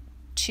restaurant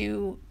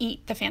to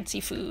eat the fancy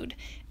food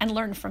and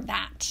learn from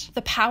that.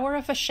 The power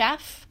of a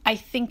chef, I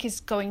think, is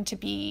going to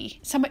be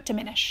somewhat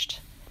diminished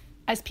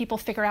as people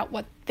figure out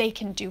what they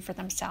can do for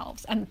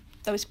themselves. And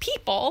those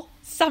people,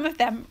 some of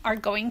them are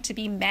going to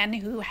be men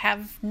who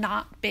have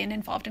not been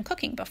involved in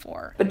cooking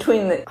before.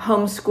 Between the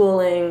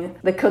homeschooling,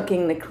 the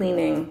cooking, the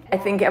cleaning, I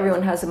think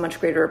everyone has a much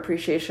greater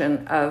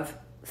appreciation of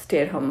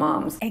stay-at-home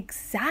moms.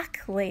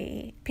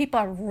 Exactly. People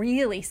are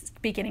really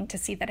beginning to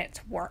see that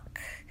it's work.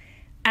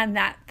 And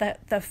that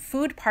the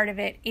food part of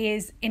it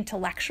is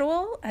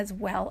intellectual as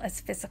well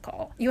as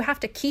physical. You have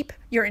to keep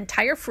your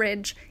entire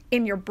fridge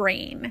in your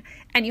brain,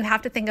 and you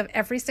have to think of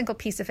every single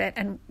piece of it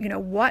and,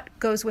 what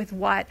goes with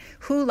what,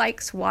 who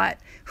likes what,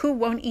 who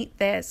won't eat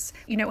this,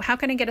 how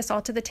can I get us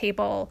all to the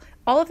table?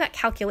 All of that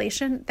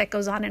calculation that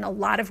goes on in a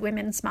lot of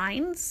women's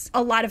minds,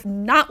 a lot of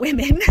not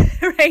women,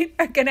 right,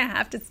 are going to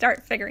have to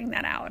start figuring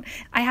that out.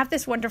 I have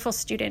this wonderful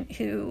student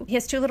he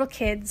has 2 little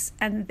kids,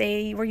 and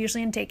they were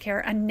usually in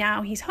daycare, and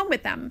now he's home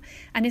with them,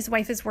 and his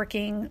wife is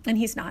working, and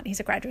he's not.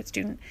 He's a graduate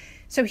student.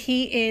 So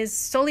he is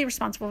solely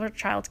responsible for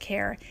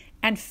childcare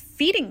and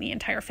feeding the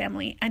entire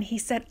family. And he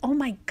said, oh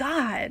my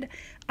God,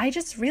 I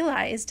just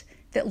realized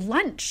that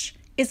lunch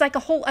is like a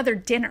whole other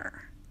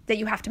dinner. that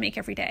you have to make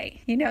every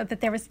day.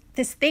 That there was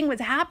this thing was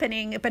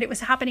happening, but it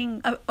was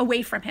happening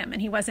away from him,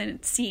 and he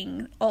wasn't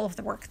seeing all of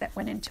the work that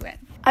went into it.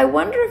 I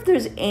wonder if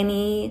there's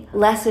any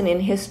lesson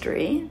in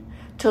history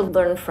to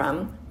learn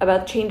from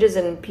about changes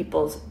in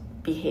people's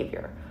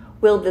behavior.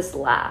 Will this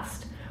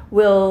last?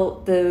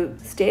 Will the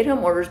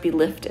stay-at-home orders be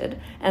lifted,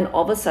 and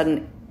all of a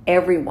sudden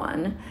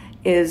everyone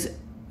is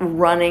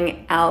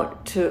running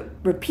out to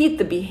repeat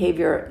the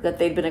behavior that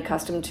they've been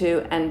accustomed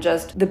to, and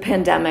just the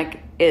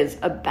pandemic is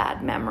a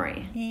bad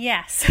memory?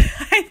 Yes,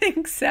 I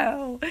think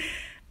so.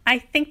 I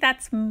think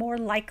that's more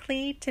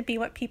likely to be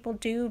what people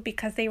do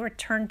because they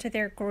return to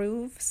their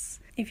grooves.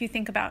 If you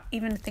think about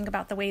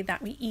the way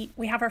that we eat,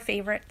 we have our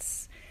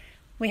favorites.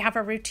 We have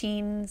our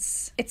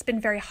routines. It's been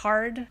very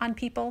hard on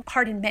people,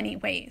 hard in many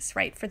ways,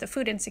 right? For the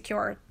food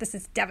insecure, this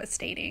is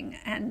devastating.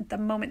 And the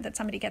moment that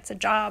somebody gets a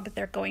job,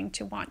 they're going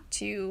to want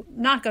to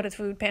not go to the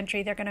food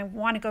pantry. They're going to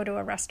want to go to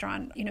a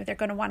restaurant. They're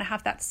going to want to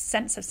have that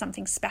sense of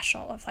something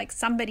special, of like,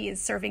 somebody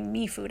is serving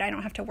me food. I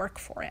don't have to work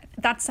for it.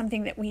 That's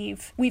something that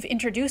we've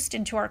introduced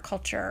into our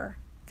culture,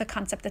 the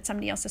concept that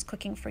somebody else is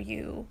cooking for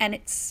you. And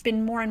it's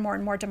been more and more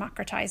and more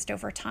democratized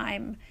over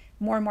time.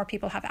 More and more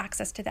people have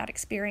access to that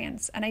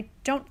experience. And I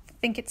don't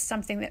think it's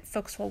something that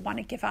folks will want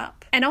to give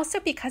up. And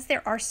also because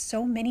there are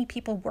so many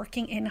people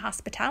working in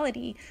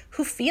hospitality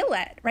who feel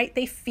it, right?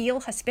 They feel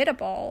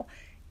hospitable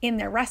in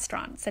their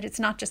restaurants, that it's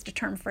not just a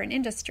term for an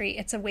industry,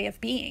 it's a way of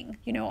being.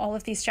 All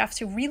of these chefs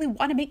who really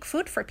want to make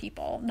food for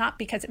people, not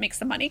because it makes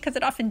them money, because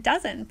it often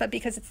doesn't, but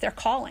because it's their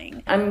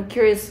calling. I'm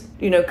curious,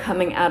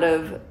 coming out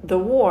of the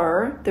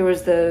war, there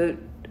was the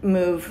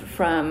move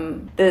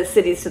from the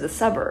cities to the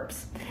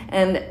suburbs.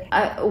 And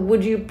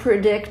would you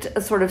predict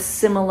a sort of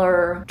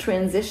similar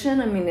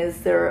transition? I mean,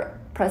 is there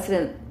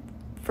precedent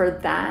for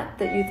that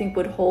you think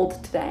would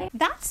hold today?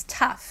 That's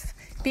tough,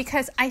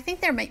 because I think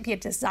there might be a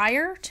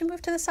desire to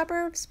move to the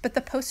suburbs, but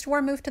the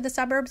post-war move to the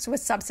suburbs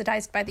was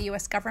subsidized by the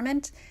U.S.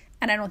 government,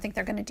 and I don't think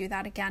they're going to do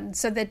that again.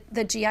 So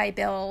the GI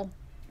Bill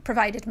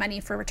provided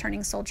money for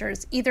returning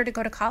soldiers either to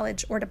go to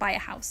college or to buy a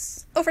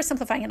house.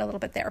 Oversimplifying it a little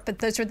bit there, but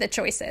those are the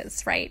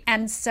choices, right?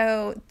 And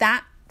so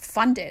that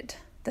funded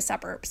the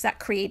suburbs, that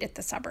created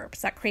the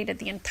suburbs, that created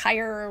the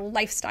entire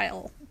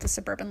lifestyle, the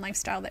suburban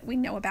lifestyle that we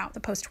know about, the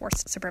post-war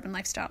suburban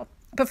lifestyle.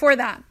 Before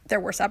that, there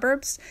were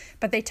suburbs,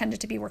 but they tended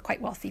to be where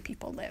quite wealthy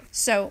people lived.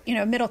 So,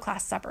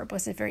 middle-class suburb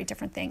was a very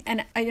different thing.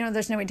 And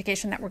there's no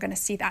indication that we're going to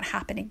see that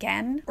happen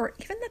again, or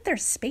even that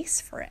there's space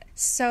for it.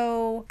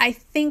 So I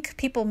think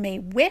people may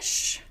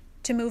wish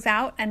to move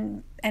out,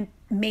 and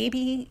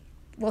maybe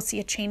we'll see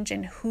a change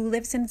in who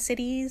lives in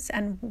cities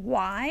and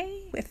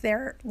why. If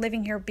they're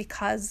living here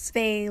because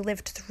they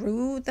lived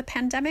through the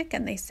pandemic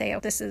and they say, oh,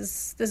 this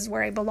is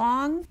where I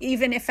belong.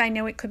 Even if I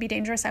know it could be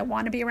dangerous, I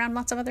want to be around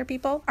lots of other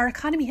people. Our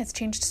economy has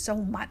changed so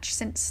much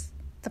since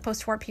the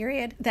post-war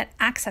period that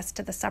access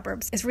to the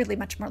suburbs is really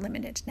much more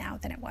limited now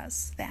than it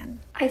was then.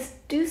 I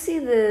do see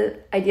the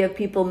idea of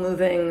people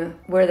moving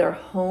where their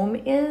home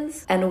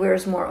is and where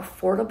it's more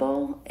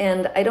affordable.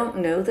 And I don't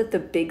know that the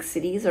big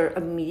cities are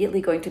immediately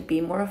going to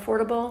be more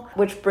affordable,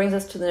 which brings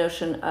us to the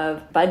notion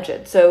of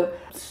budget. So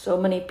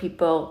many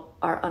people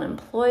are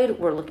unemployed.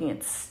 We're looking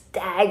at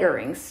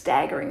staggering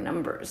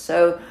numbers.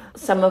 So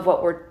some of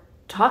what we're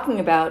talking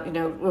about,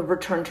 a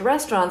return to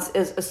restaurants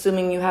is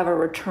assuming you have a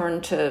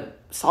return to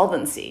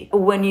solvency.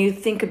 When you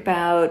think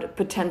about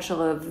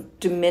potential of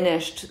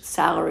diminished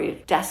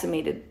salary,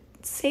 decimated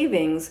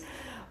savings,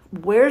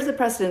 where's the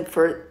precedent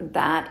for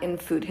that in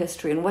food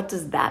history, and what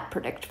does that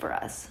predict for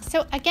us?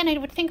 So again, I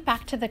would think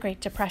back to the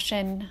Great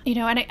Depression,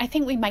 and I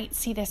think we might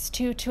see this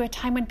too, to a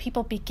time when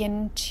people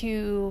begin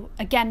to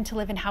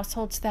live in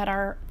households that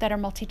are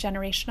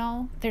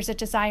multi-generational. There's a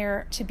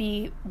desire to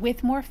be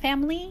with more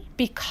family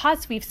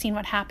because we've seen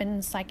what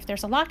happens, like if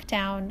there's a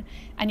lockdown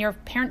and your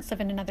parents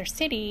live in another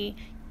city,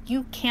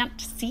 you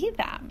can't see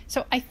them.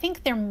 So I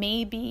think there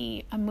may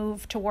be a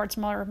move towards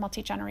more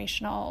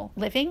multi-generational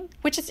living,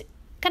 which is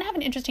going to have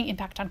an interesting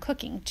impact on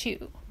cooking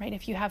too, right?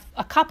 If you have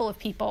a couple of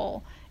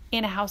people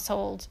in a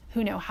household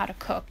who know how to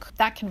cook,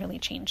 that can really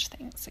change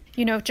things.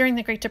 During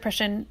the Great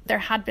Depression, there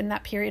had been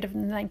that period of the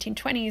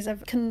 1920s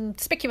of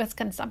conspicuous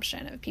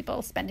consumption of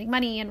people spending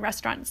money in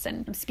restaurants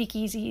and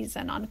speakeasies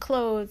and on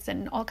clothes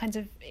and all kinds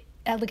of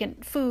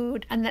elegant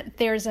food, and that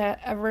there's a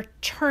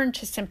return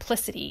to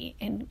simplicity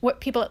in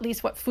what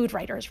food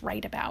writers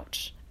write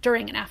about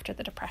during and after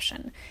the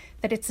Depression,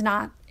 that it's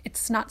not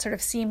sort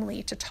of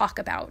seemly to talk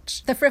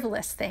about the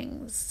frivolous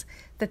things,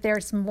 that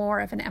there's more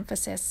of an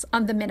emphasis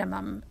on the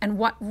minimum and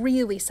what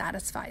really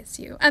satisfies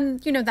you.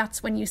 And,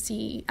 that's when you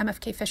see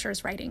MFK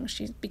Fisher's writing.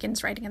 She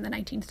begins writing in the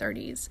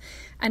 1930s,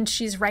 and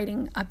she's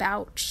writing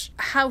about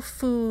how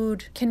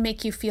food can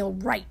make you feel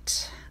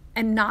right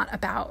and not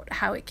about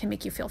how it can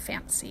make you feel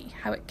fancy,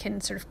 how it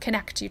can sort of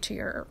connect you to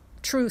your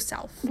true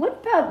self.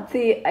 What about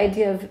the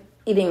idea of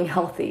eating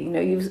healthy?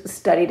 You've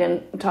studied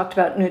and talked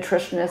about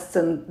nutritionists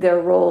and their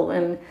role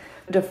in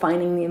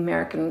defining the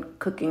American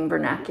cooking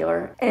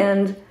vernacular.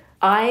 And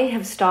I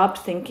have stopped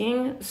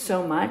thinking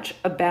so much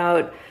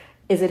about,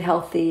 is it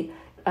healthy?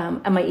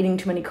 Am I eating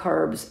too many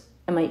carbs?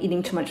 Am I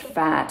eating too much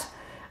fat?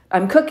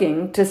 I'm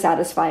cooking to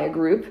satisfy a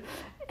group,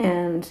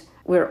 and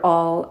we're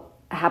all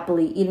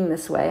happily eating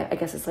this way. I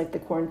guess it's like the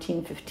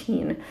quarantine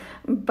 15.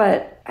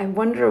 But I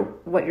wonder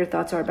what your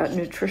thoughts are about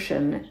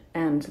nutrition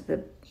and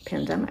the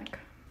pandemic.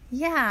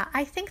 Yeah,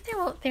 I think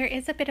there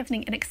is a bit of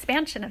an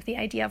expansion of the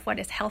idea of what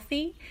is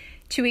healthy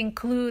to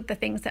include the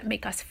things that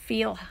make us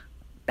feel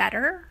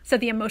better. So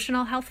the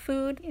emotional health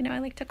food, I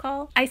like to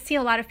call. I see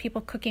a lot of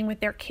people cooking with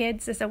their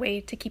kids as a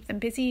way to keep them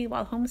busy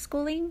while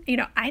homeschooling.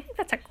 I think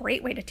that's a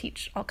great way to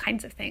teach all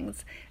kinds of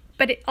things.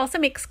 But it also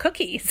makes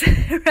cookies,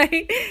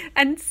 right?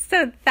 And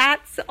so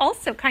that's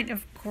also kind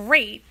of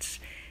great.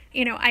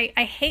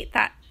 I hate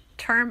that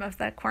term of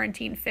the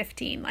quarantine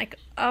 15. Like,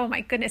 oh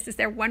my goodness, is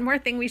there one more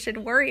thing we should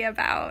worry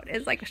about?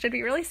 Is like, should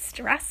we really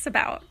stress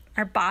about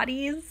our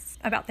bodies,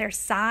 about their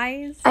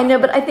size? I know,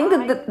 but I think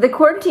that the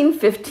quarantine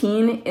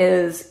 15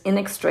 is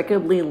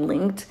inextricably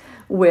linked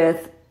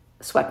with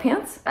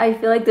sweatpants. I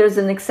feel like there's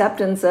an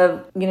acceptance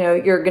of,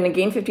 you're going to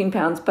gain 15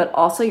 pounds, but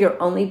also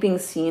you're only being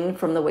seen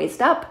from the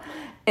waist up,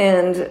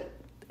 and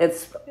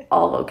it's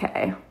all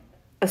okay.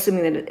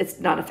 Assuming that it's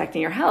not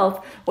affecting your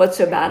health, what's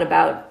so bad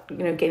about,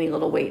 gaining a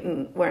little weight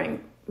and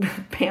wearing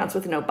pants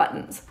with no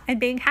buttons? And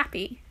being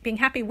happy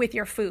with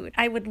your food.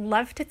 I would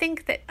love to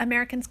think that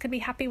Americans could be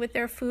happy with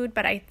their food,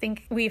 but I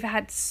think we've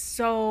had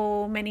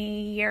so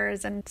many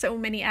years and so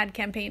many ad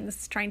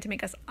campaigns trying to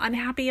make us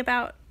unhappy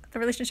about the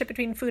relationship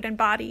between food and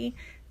body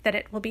that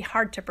it will be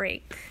hard to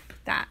break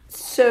that.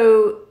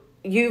 So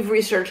you've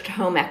researched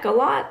home ec a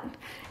lot,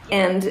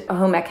 and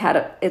home ec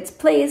had its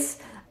place,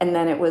 and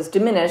then it was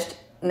diminished.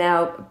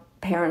 Now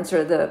parents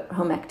are the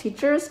home ec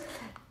teachers.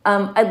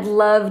 I'd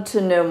love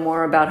to know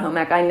more about home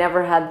ec. I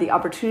never had the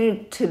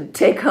opportunity to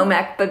take home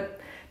ec,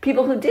 but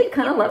people who did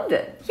kind of loved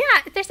it.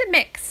 Yeah, there's a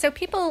mix. So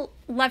people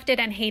loved it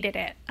and hated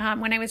it.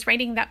 When I was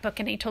writing that book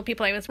and I told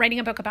people I was writing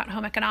a book about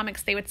home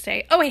economics, they would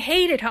say, oh, I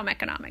hated home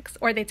economics.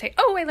 Or they'd say,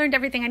 oh, I learned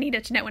everything I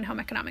needed to know in home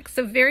economics.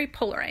 So very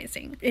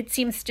polarizing. It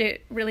seems to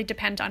really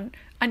depend on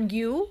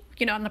you,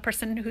 on the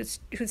person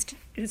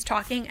who's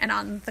talking, and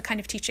on the kind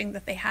of teaching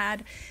that they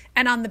had,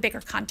 and on the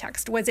bigger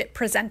context. Was it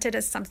presented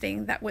as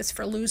something that was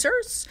for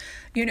losers,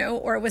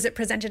 or was it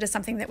presented as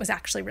something that was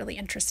actually really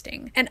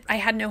interesting? And I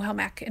had no home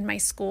ec in my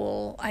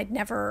school. I'd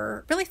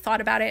never really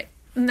thought about it.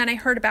 And then I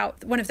heard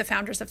about one of the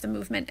founders of the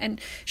movement,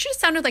 and she just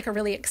sounded like a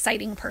really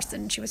exciting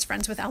person. She was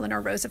friends with Eleanor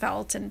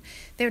Roosevelt, and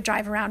they would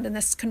drive around in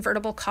this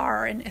convertible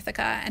car in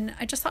Ithaca. And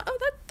I just thought,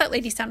 oh, that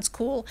lady sounds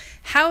cool.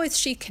 How is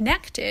she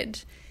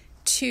connected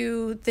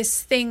to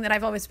this thing that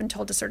I've always been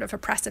told is sort of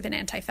oppressive and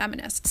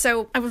anti-feminist?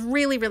 So I was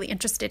really, really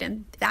interested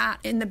in that.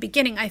 In the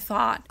beginning, I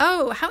thought,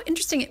 oh, how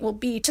interesting it will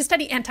be to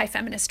study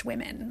anti-feminist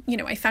women.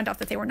 I found out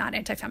that they were not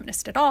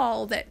anti-feminist at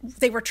all, that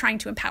they were trying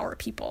to empower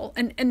people,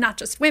 and not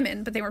just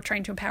women, but they were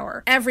trying to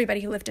empower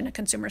everybody who lived in a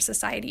consumer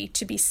society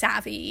to be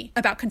savvy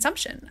about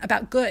consumption,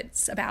 about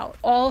goods, about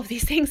all of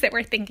these things that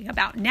we're thinking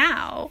about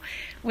now,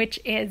 which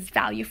is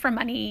value for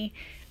money.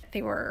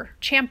 They were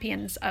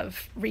champions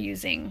of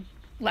reusing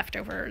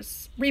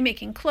leftovers,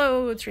 remaking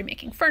clothes,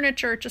 remaking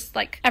furniture, just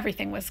like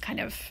everything was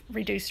kind of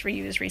reduce,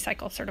 reuse,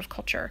 recycle sort of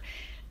culture.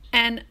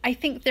 And I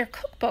think their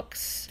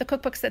cookbooks, the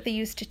cookbooks that they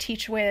use to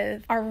teach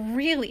with, are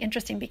really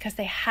interesting because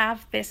they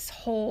have this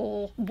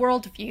whole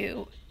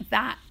worldview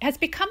that has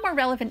become more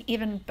relevant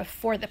even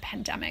before the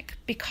pandemic,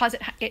 because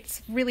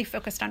it's really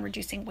focused on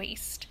reducing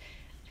waste.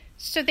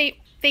 So they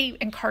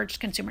encouraged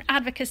consumer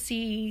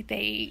advocacy.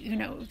 They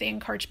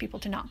encouraged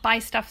people to not buy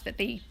stuff that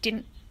they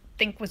didn't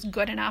think was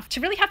good enough, to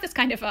really have this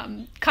kind of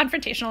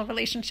confrontational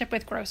relationship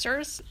with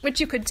grocers, which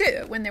you could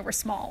do when they were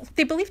small.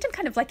 They believed in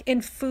kind of like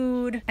in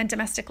food and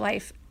domestic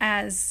life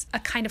as a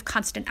kind of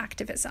constant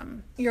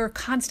activism. You're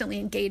constantly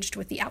engaged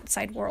with the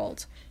outside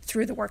world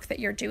through the work that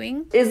you're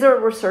doing. Is there a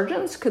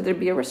resurgence? Could there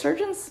be a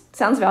resurgence?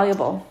 Sounds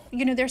valuable.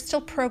 There's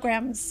still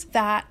programs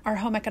that are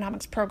home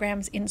economics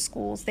programs in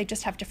schools. They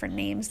just have different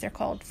names. They're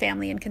called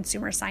family and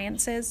consumer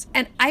sciences.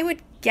 And I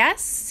would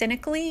guess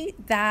cynically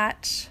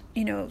that,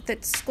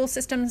 that school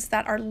systems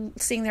that are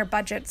seeing their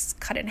budgets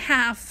cut in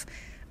half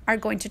are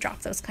going to drop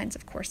those kinds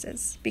of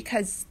courses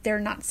because they're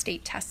not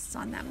state tests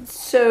on them.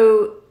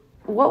 So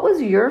what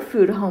was your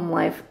food home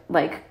life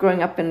like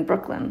growing up in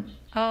Brooklyn?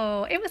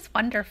 Oh, it was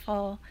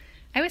wonderful.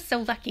 I was so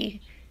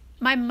lucky.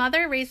 My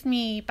mother raised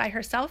me by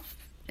herself,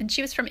 and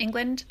she was from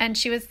England, and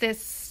she was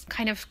this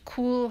kind of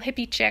cool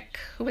hippie chick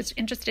who was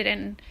interested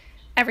in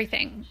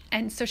everything.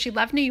 And so she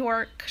loved New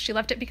York. She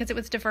loved it because it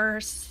was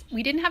diverse.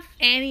 We didn't have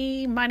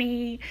any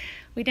money.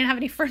 We didn't have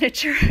any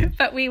furniture,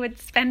 but we would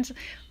spend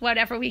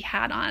whatever we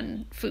had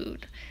on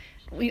food.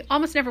 We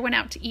almost never went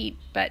out to eat,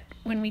 but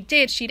when we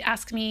did, she'd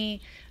ask me,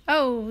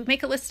 oh,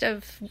 make a list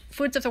of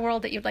foods of the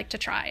world that you'd like to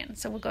try. And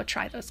so we'll go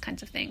try those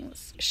kinds of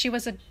things. She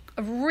was a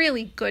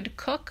really good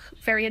cook,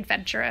 very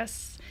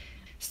adventurous.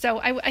 So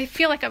I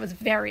feel like I was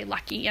very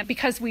lucky. And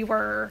because we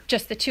were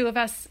just the two of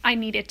us, I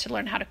needed to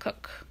learn how to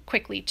cook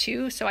quickly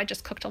too. So I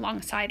just cooked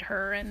alongside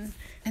her. And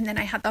then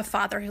I had a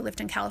father who lived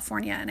in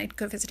California, and I'd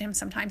go visit him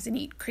sometimes and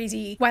eat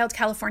crazy wild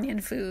Californian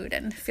food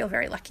and feel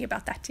very lucky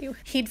about that too.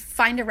 He'd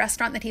find a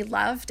restaurant that he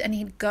loved and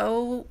he'd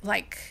go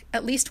like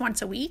at least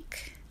once a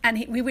week.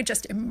 And we would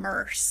just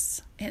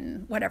immerse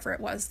in whatever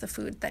it was, the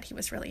food that he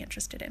was really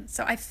interested in.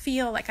 So I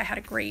feel like I had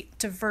a great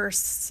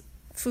diverse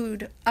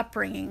food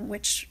upbringing,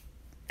 which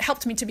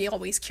helped me to be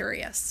always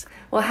curious.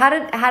 Well, how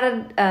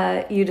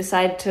did you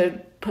decide to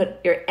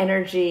put your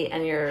energy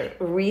and your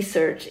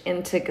research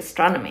into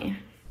gastronomy?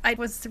 I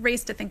was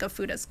raised to think of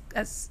food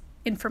as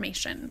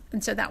information,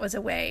 and so that was a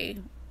way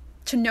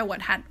to know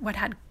what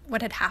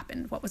had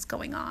happened, what was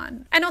going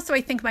on. And also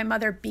I think my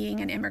mother, being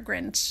an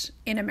immigrant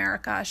in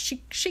America,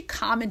 she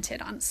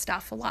commented on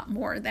stuff a lot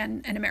more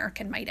than an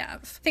American might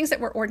have. Things that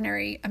were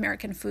ordinary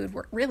American food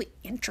were really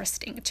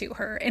interesting to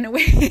her in a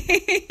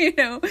way,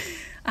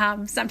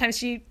 sometimes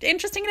she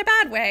interesting in a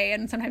bad way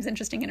and sometimes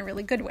interesting in a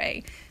really good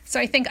way. So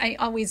I think I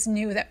always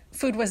knew that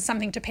food was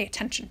something to pay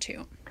attention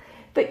to.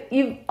 But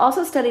you've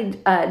also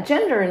studied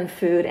gender in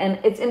food, and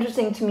it's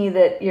interesting to me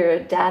that your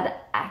dad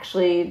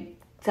actually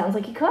sounds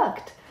like he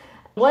cooked.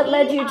 What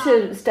led you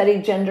to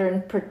study gender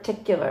in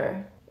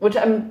particular? Which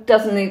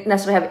doesn't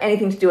necessarily have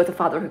anything to do with a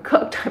father who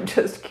cooked. I'm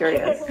just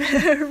curious.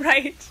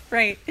 Right.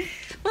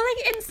 Well,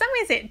 like in some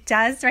ways it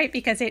does, right?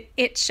 Because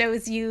it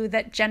shows you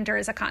that gender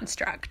is a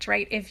construct,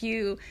 right? If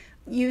you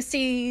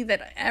see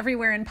that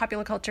everywhere in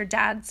popular culture,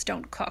 dads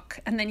don't cook,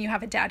 and then you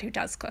have a dad who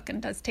does cook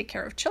and does take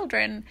care of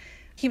children.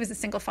 He was a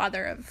single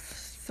father of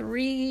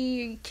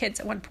 3 kids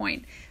at one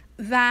point.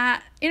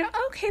 That,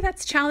 okay,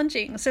 that's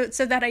challenging. So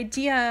that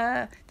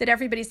idea that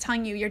everybody's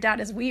telling you your dad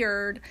is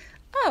weird,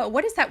 oh,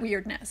 what is that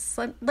weirdness?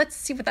 Let's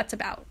see what that's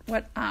about,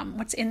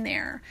 what's in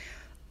there.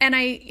 And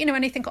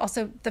I think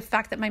also the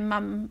fact that my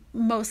mom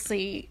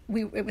mostly,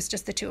 it was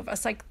just the two of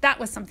us, like that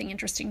was something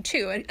interesting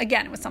too.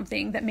 Again, it was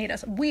something that made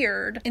us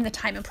weird in the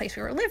time and place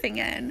we were living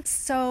in.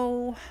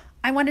 So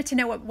I wanted to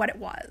know what it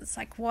was.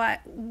 Like,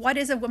 what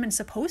is a woman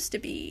supposed to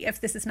be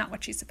if this is not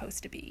what she's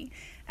supposed to be?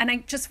 And I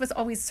just was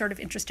always sort of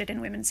interested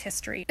in women's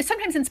history,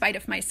 sometimes in spite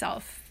of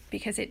myself,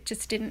 because it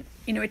just didn't,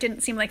 it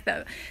didn't seem like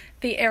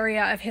the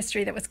area of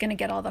history that was going to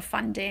get all the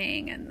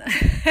funding and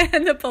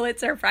and the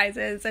Pulitzer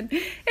Prizes, and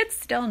it's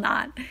still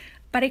not.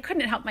 But I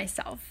couldn't help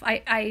myself.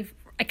 I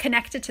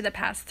connected to the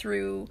past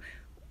through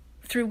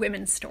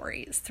women's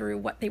stories, through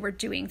what they were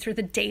doing, through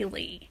the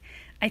daily.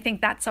 I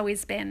think that's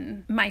always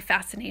been my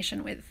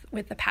fascination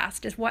with the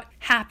past, is what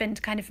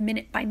happened kind of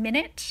minute by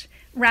minute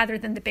rather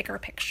than the bigger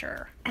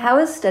picture. How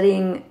has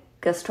studying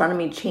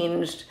gastronomy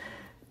changed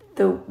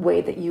the way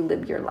that you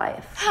live your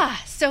life?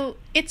 So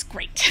it's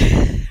great,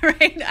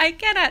 right? I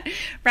cannot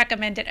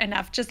recommend it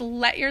enough. Just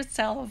let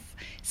yourself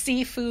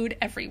see food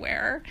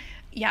everywhere.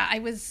 Yeah, I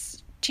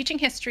was teaching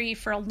history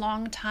for a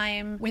long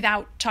time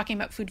without talking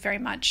about food very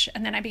much.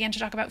 And then I began to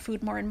talk about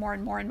food more and more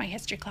and more in my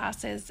history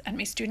classes. And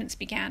my students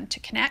began to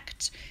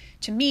connect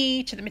to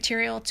me, to the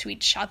material, to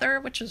each other,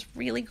 which was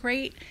really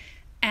great.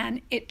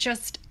 And it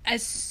just,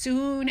 as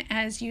soon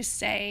as you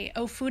say,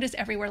 oh, food is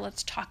everywhere,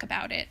 let's talk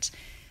about it,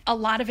 a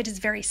lot of it is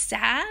very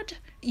sad.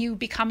 You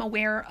become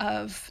aware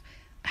of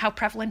how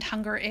prevalent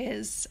hunger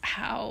is,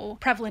 how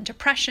prevalent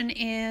oppression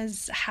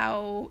is,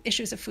 how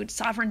issues of food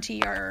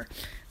sovereignty are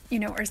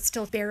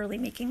still barely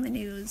making the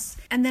news.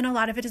 And then a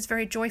lot of it is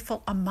very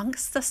joyful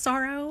amongst the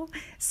sorrow.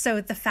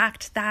 So the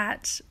fact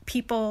that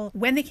people,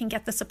 when they can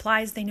get the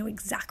supplies, they know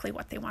exactly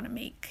what they want to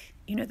make.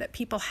 That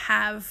people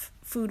have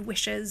food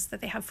wishes,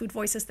 that they have food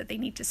voices that they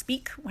need to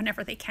speak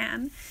whenever they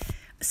can.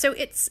 So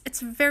it's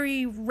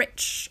very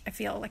rich. I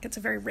feel like it's a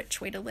very rich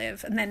way to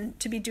live. And then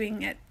to be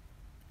doing it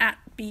at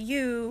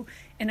BU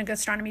in a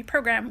gastronomy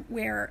program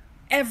where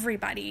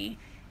everybody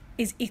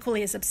is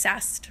equally as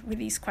obsessed with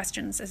these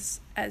questions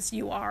as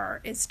you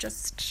are, is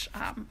just,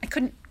 I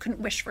couldn't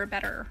wish for a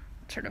better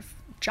sort of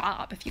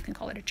job, if you can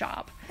call it a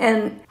job.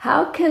 And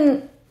how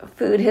can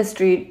food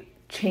history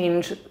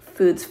change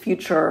food's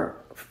future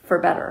for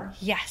better?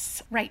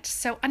 Yes, right.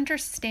 So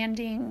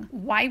understanding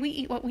why we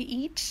eat what we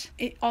eat,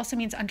 it also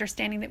means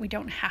understanding that we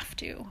don't have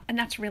to. And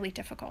that's really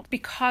difficult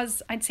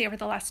because I'd say over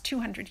the last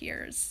 200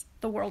 years,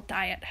 the world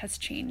diet has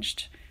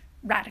changed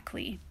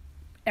radically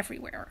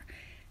everywhere.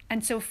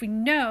 And so if we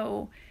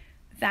know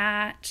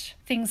that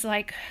things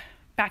like,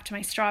 back to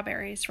my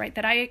strawberries, right,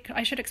 that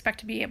I should expect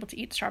to be able to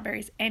eat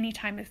strawberries any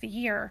time of the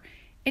year,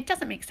 it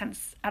doesn't make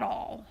sense at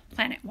all,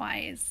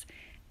 planet-wise.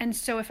 And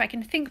so if I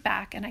can think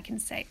back and I can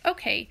say,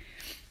 okay,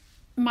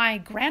 my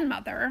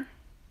grandmother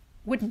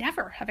would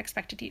never have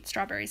expected to eat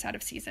strawberries out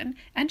of season,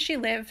 and she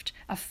lived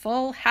a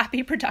full,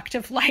 happy,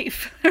 productive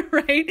life,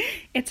 right?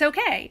 It's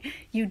okay.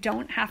 You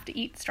don't have to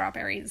eat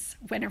strawberries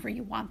whenever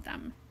you want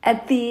them.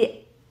 At the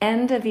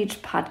end of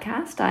each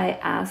podcast, I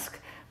ask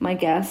my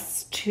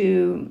guests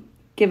to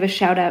give a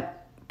shout out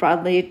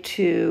broadly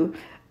to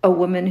a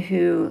woman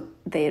who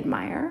they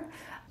admire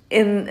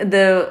in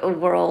the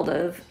world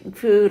of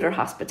food or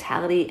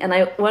hospitality. And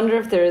I wonder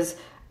if there's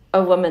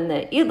a woman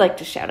that you'd like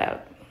to shout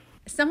out.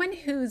 Someone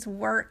whose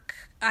work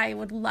I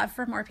would love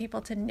for more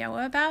people to know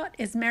about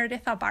is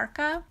Meredith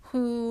Abarca,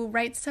 who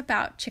writes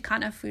about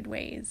Chicana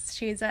foodways.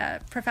 She's a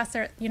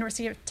professor at the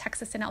University of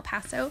Texas in El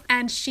Paso,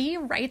 and she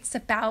writes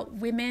about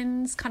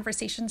women's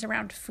conversations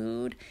around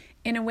food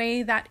in a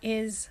way that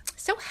is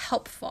so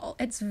helpful.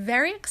 It's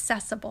very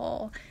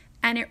accessible,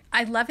 and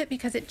I love it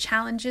because it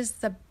challenges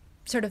the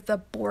sort of the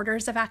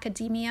borders of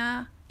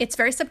academia. It's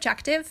very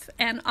subjective,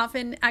 and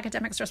often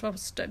academics are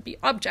supposed to be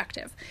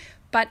objective,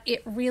 but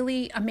it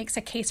really makes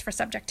a case for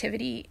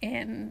subjectivity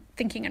in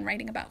thinking and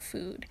writing about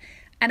food.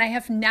 And I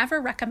have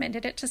never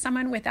recommended it to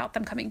someone without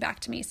them coming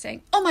back to me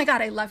saying, oh my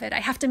God, I love it.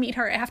 I have to meet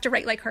her. I have to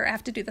write like her. I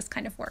have to do this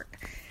kind of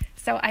work.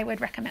 So I would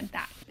recommend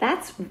that.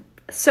 That's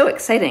so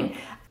exciting.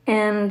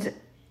 And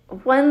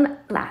one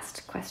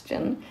last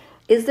question.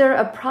 Is there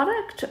a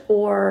product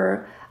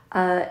or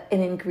an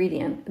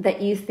ingredient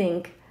that you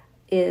think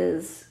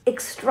is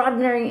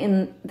extraordinary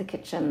in the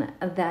kitchen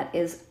that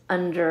is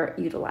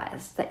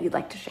underutilized that you'd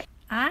like to share?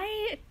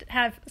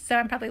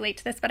 I'm probably late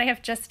to this, but I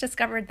have just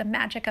discovered the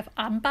magic of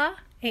amba,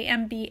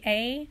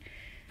 A-M-B-A.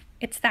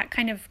 It's that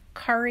kind of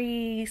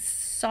curry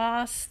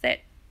sauce that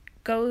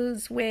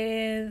goes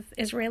with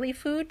Israeli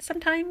food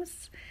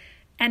sometimes.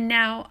 And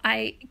now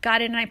I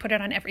got it and I put it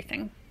on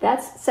everything.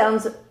 That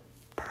sounds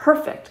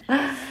perfect.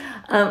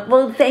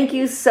 Well, thank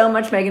you so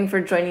much, Megan,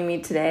 for joining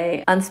me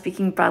today on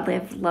Speaking Broadly.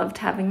 I've loved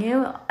having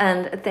you.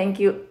 And thank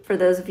you for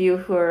those of you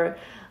who are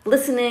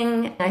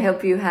listening. I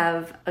hope you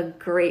have a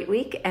great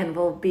week, and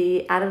we'll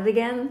be at it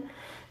again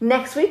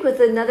next week with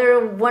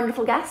another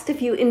wonderful guest.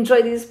 If you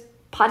enjoy these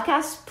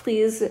podcasts,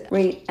 please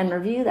rate and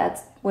review.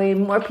 That's way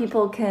more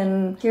people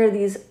can hear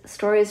these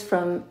stories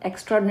from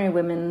extraordinary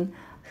women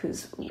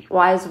whose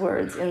wise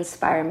words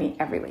inspire me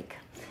every week.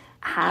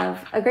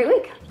 Have a great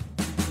week.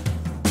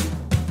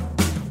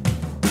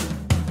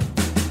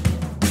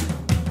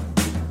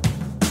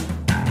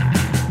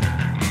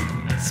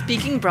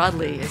 Speaking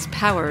Broadly is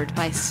powered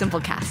by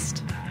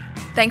Simplecast.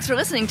 Thanks for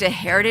listening to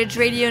Heritage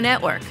Radio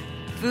Network,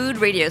 food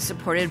radio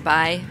supported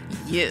by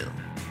you.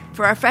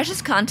 For our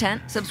freshest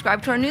content,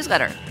 subscribe to our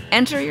newsletter.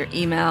 Enter your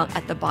email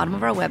at the bottom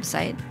of our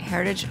website,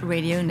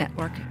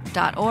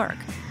 heritageradionetwork.org.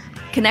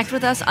 Connect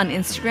with us on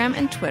Instagram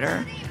and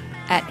Twitter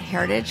at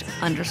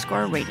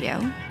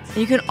heritage_radio. And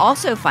you can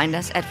also find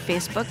us at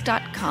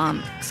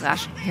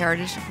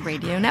facebook.com/Heritage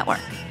Radio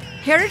Network.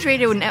 Heritage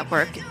Radio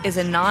Network is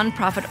a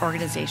non-profit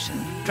organization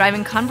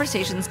driving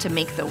conversations to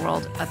make the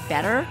world a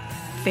better,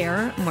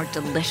 fairer, more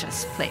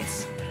delicious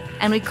place.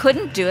 And we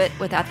couldn't do it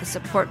without the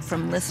support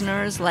from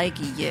listeners like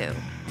you.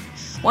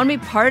 Want to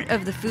be part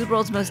of the food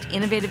world's most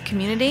innovative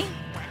community?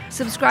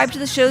 Subscribe to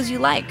the shows you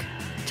like,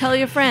 tell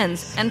your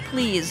friends, and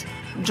please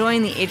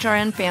join the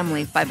HRN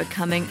family by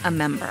becoming a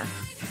member.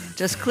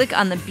 Just click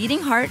on the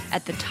beating heart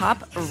at the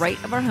top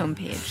right of our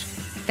homepage.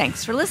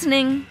 Thanks for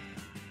listening.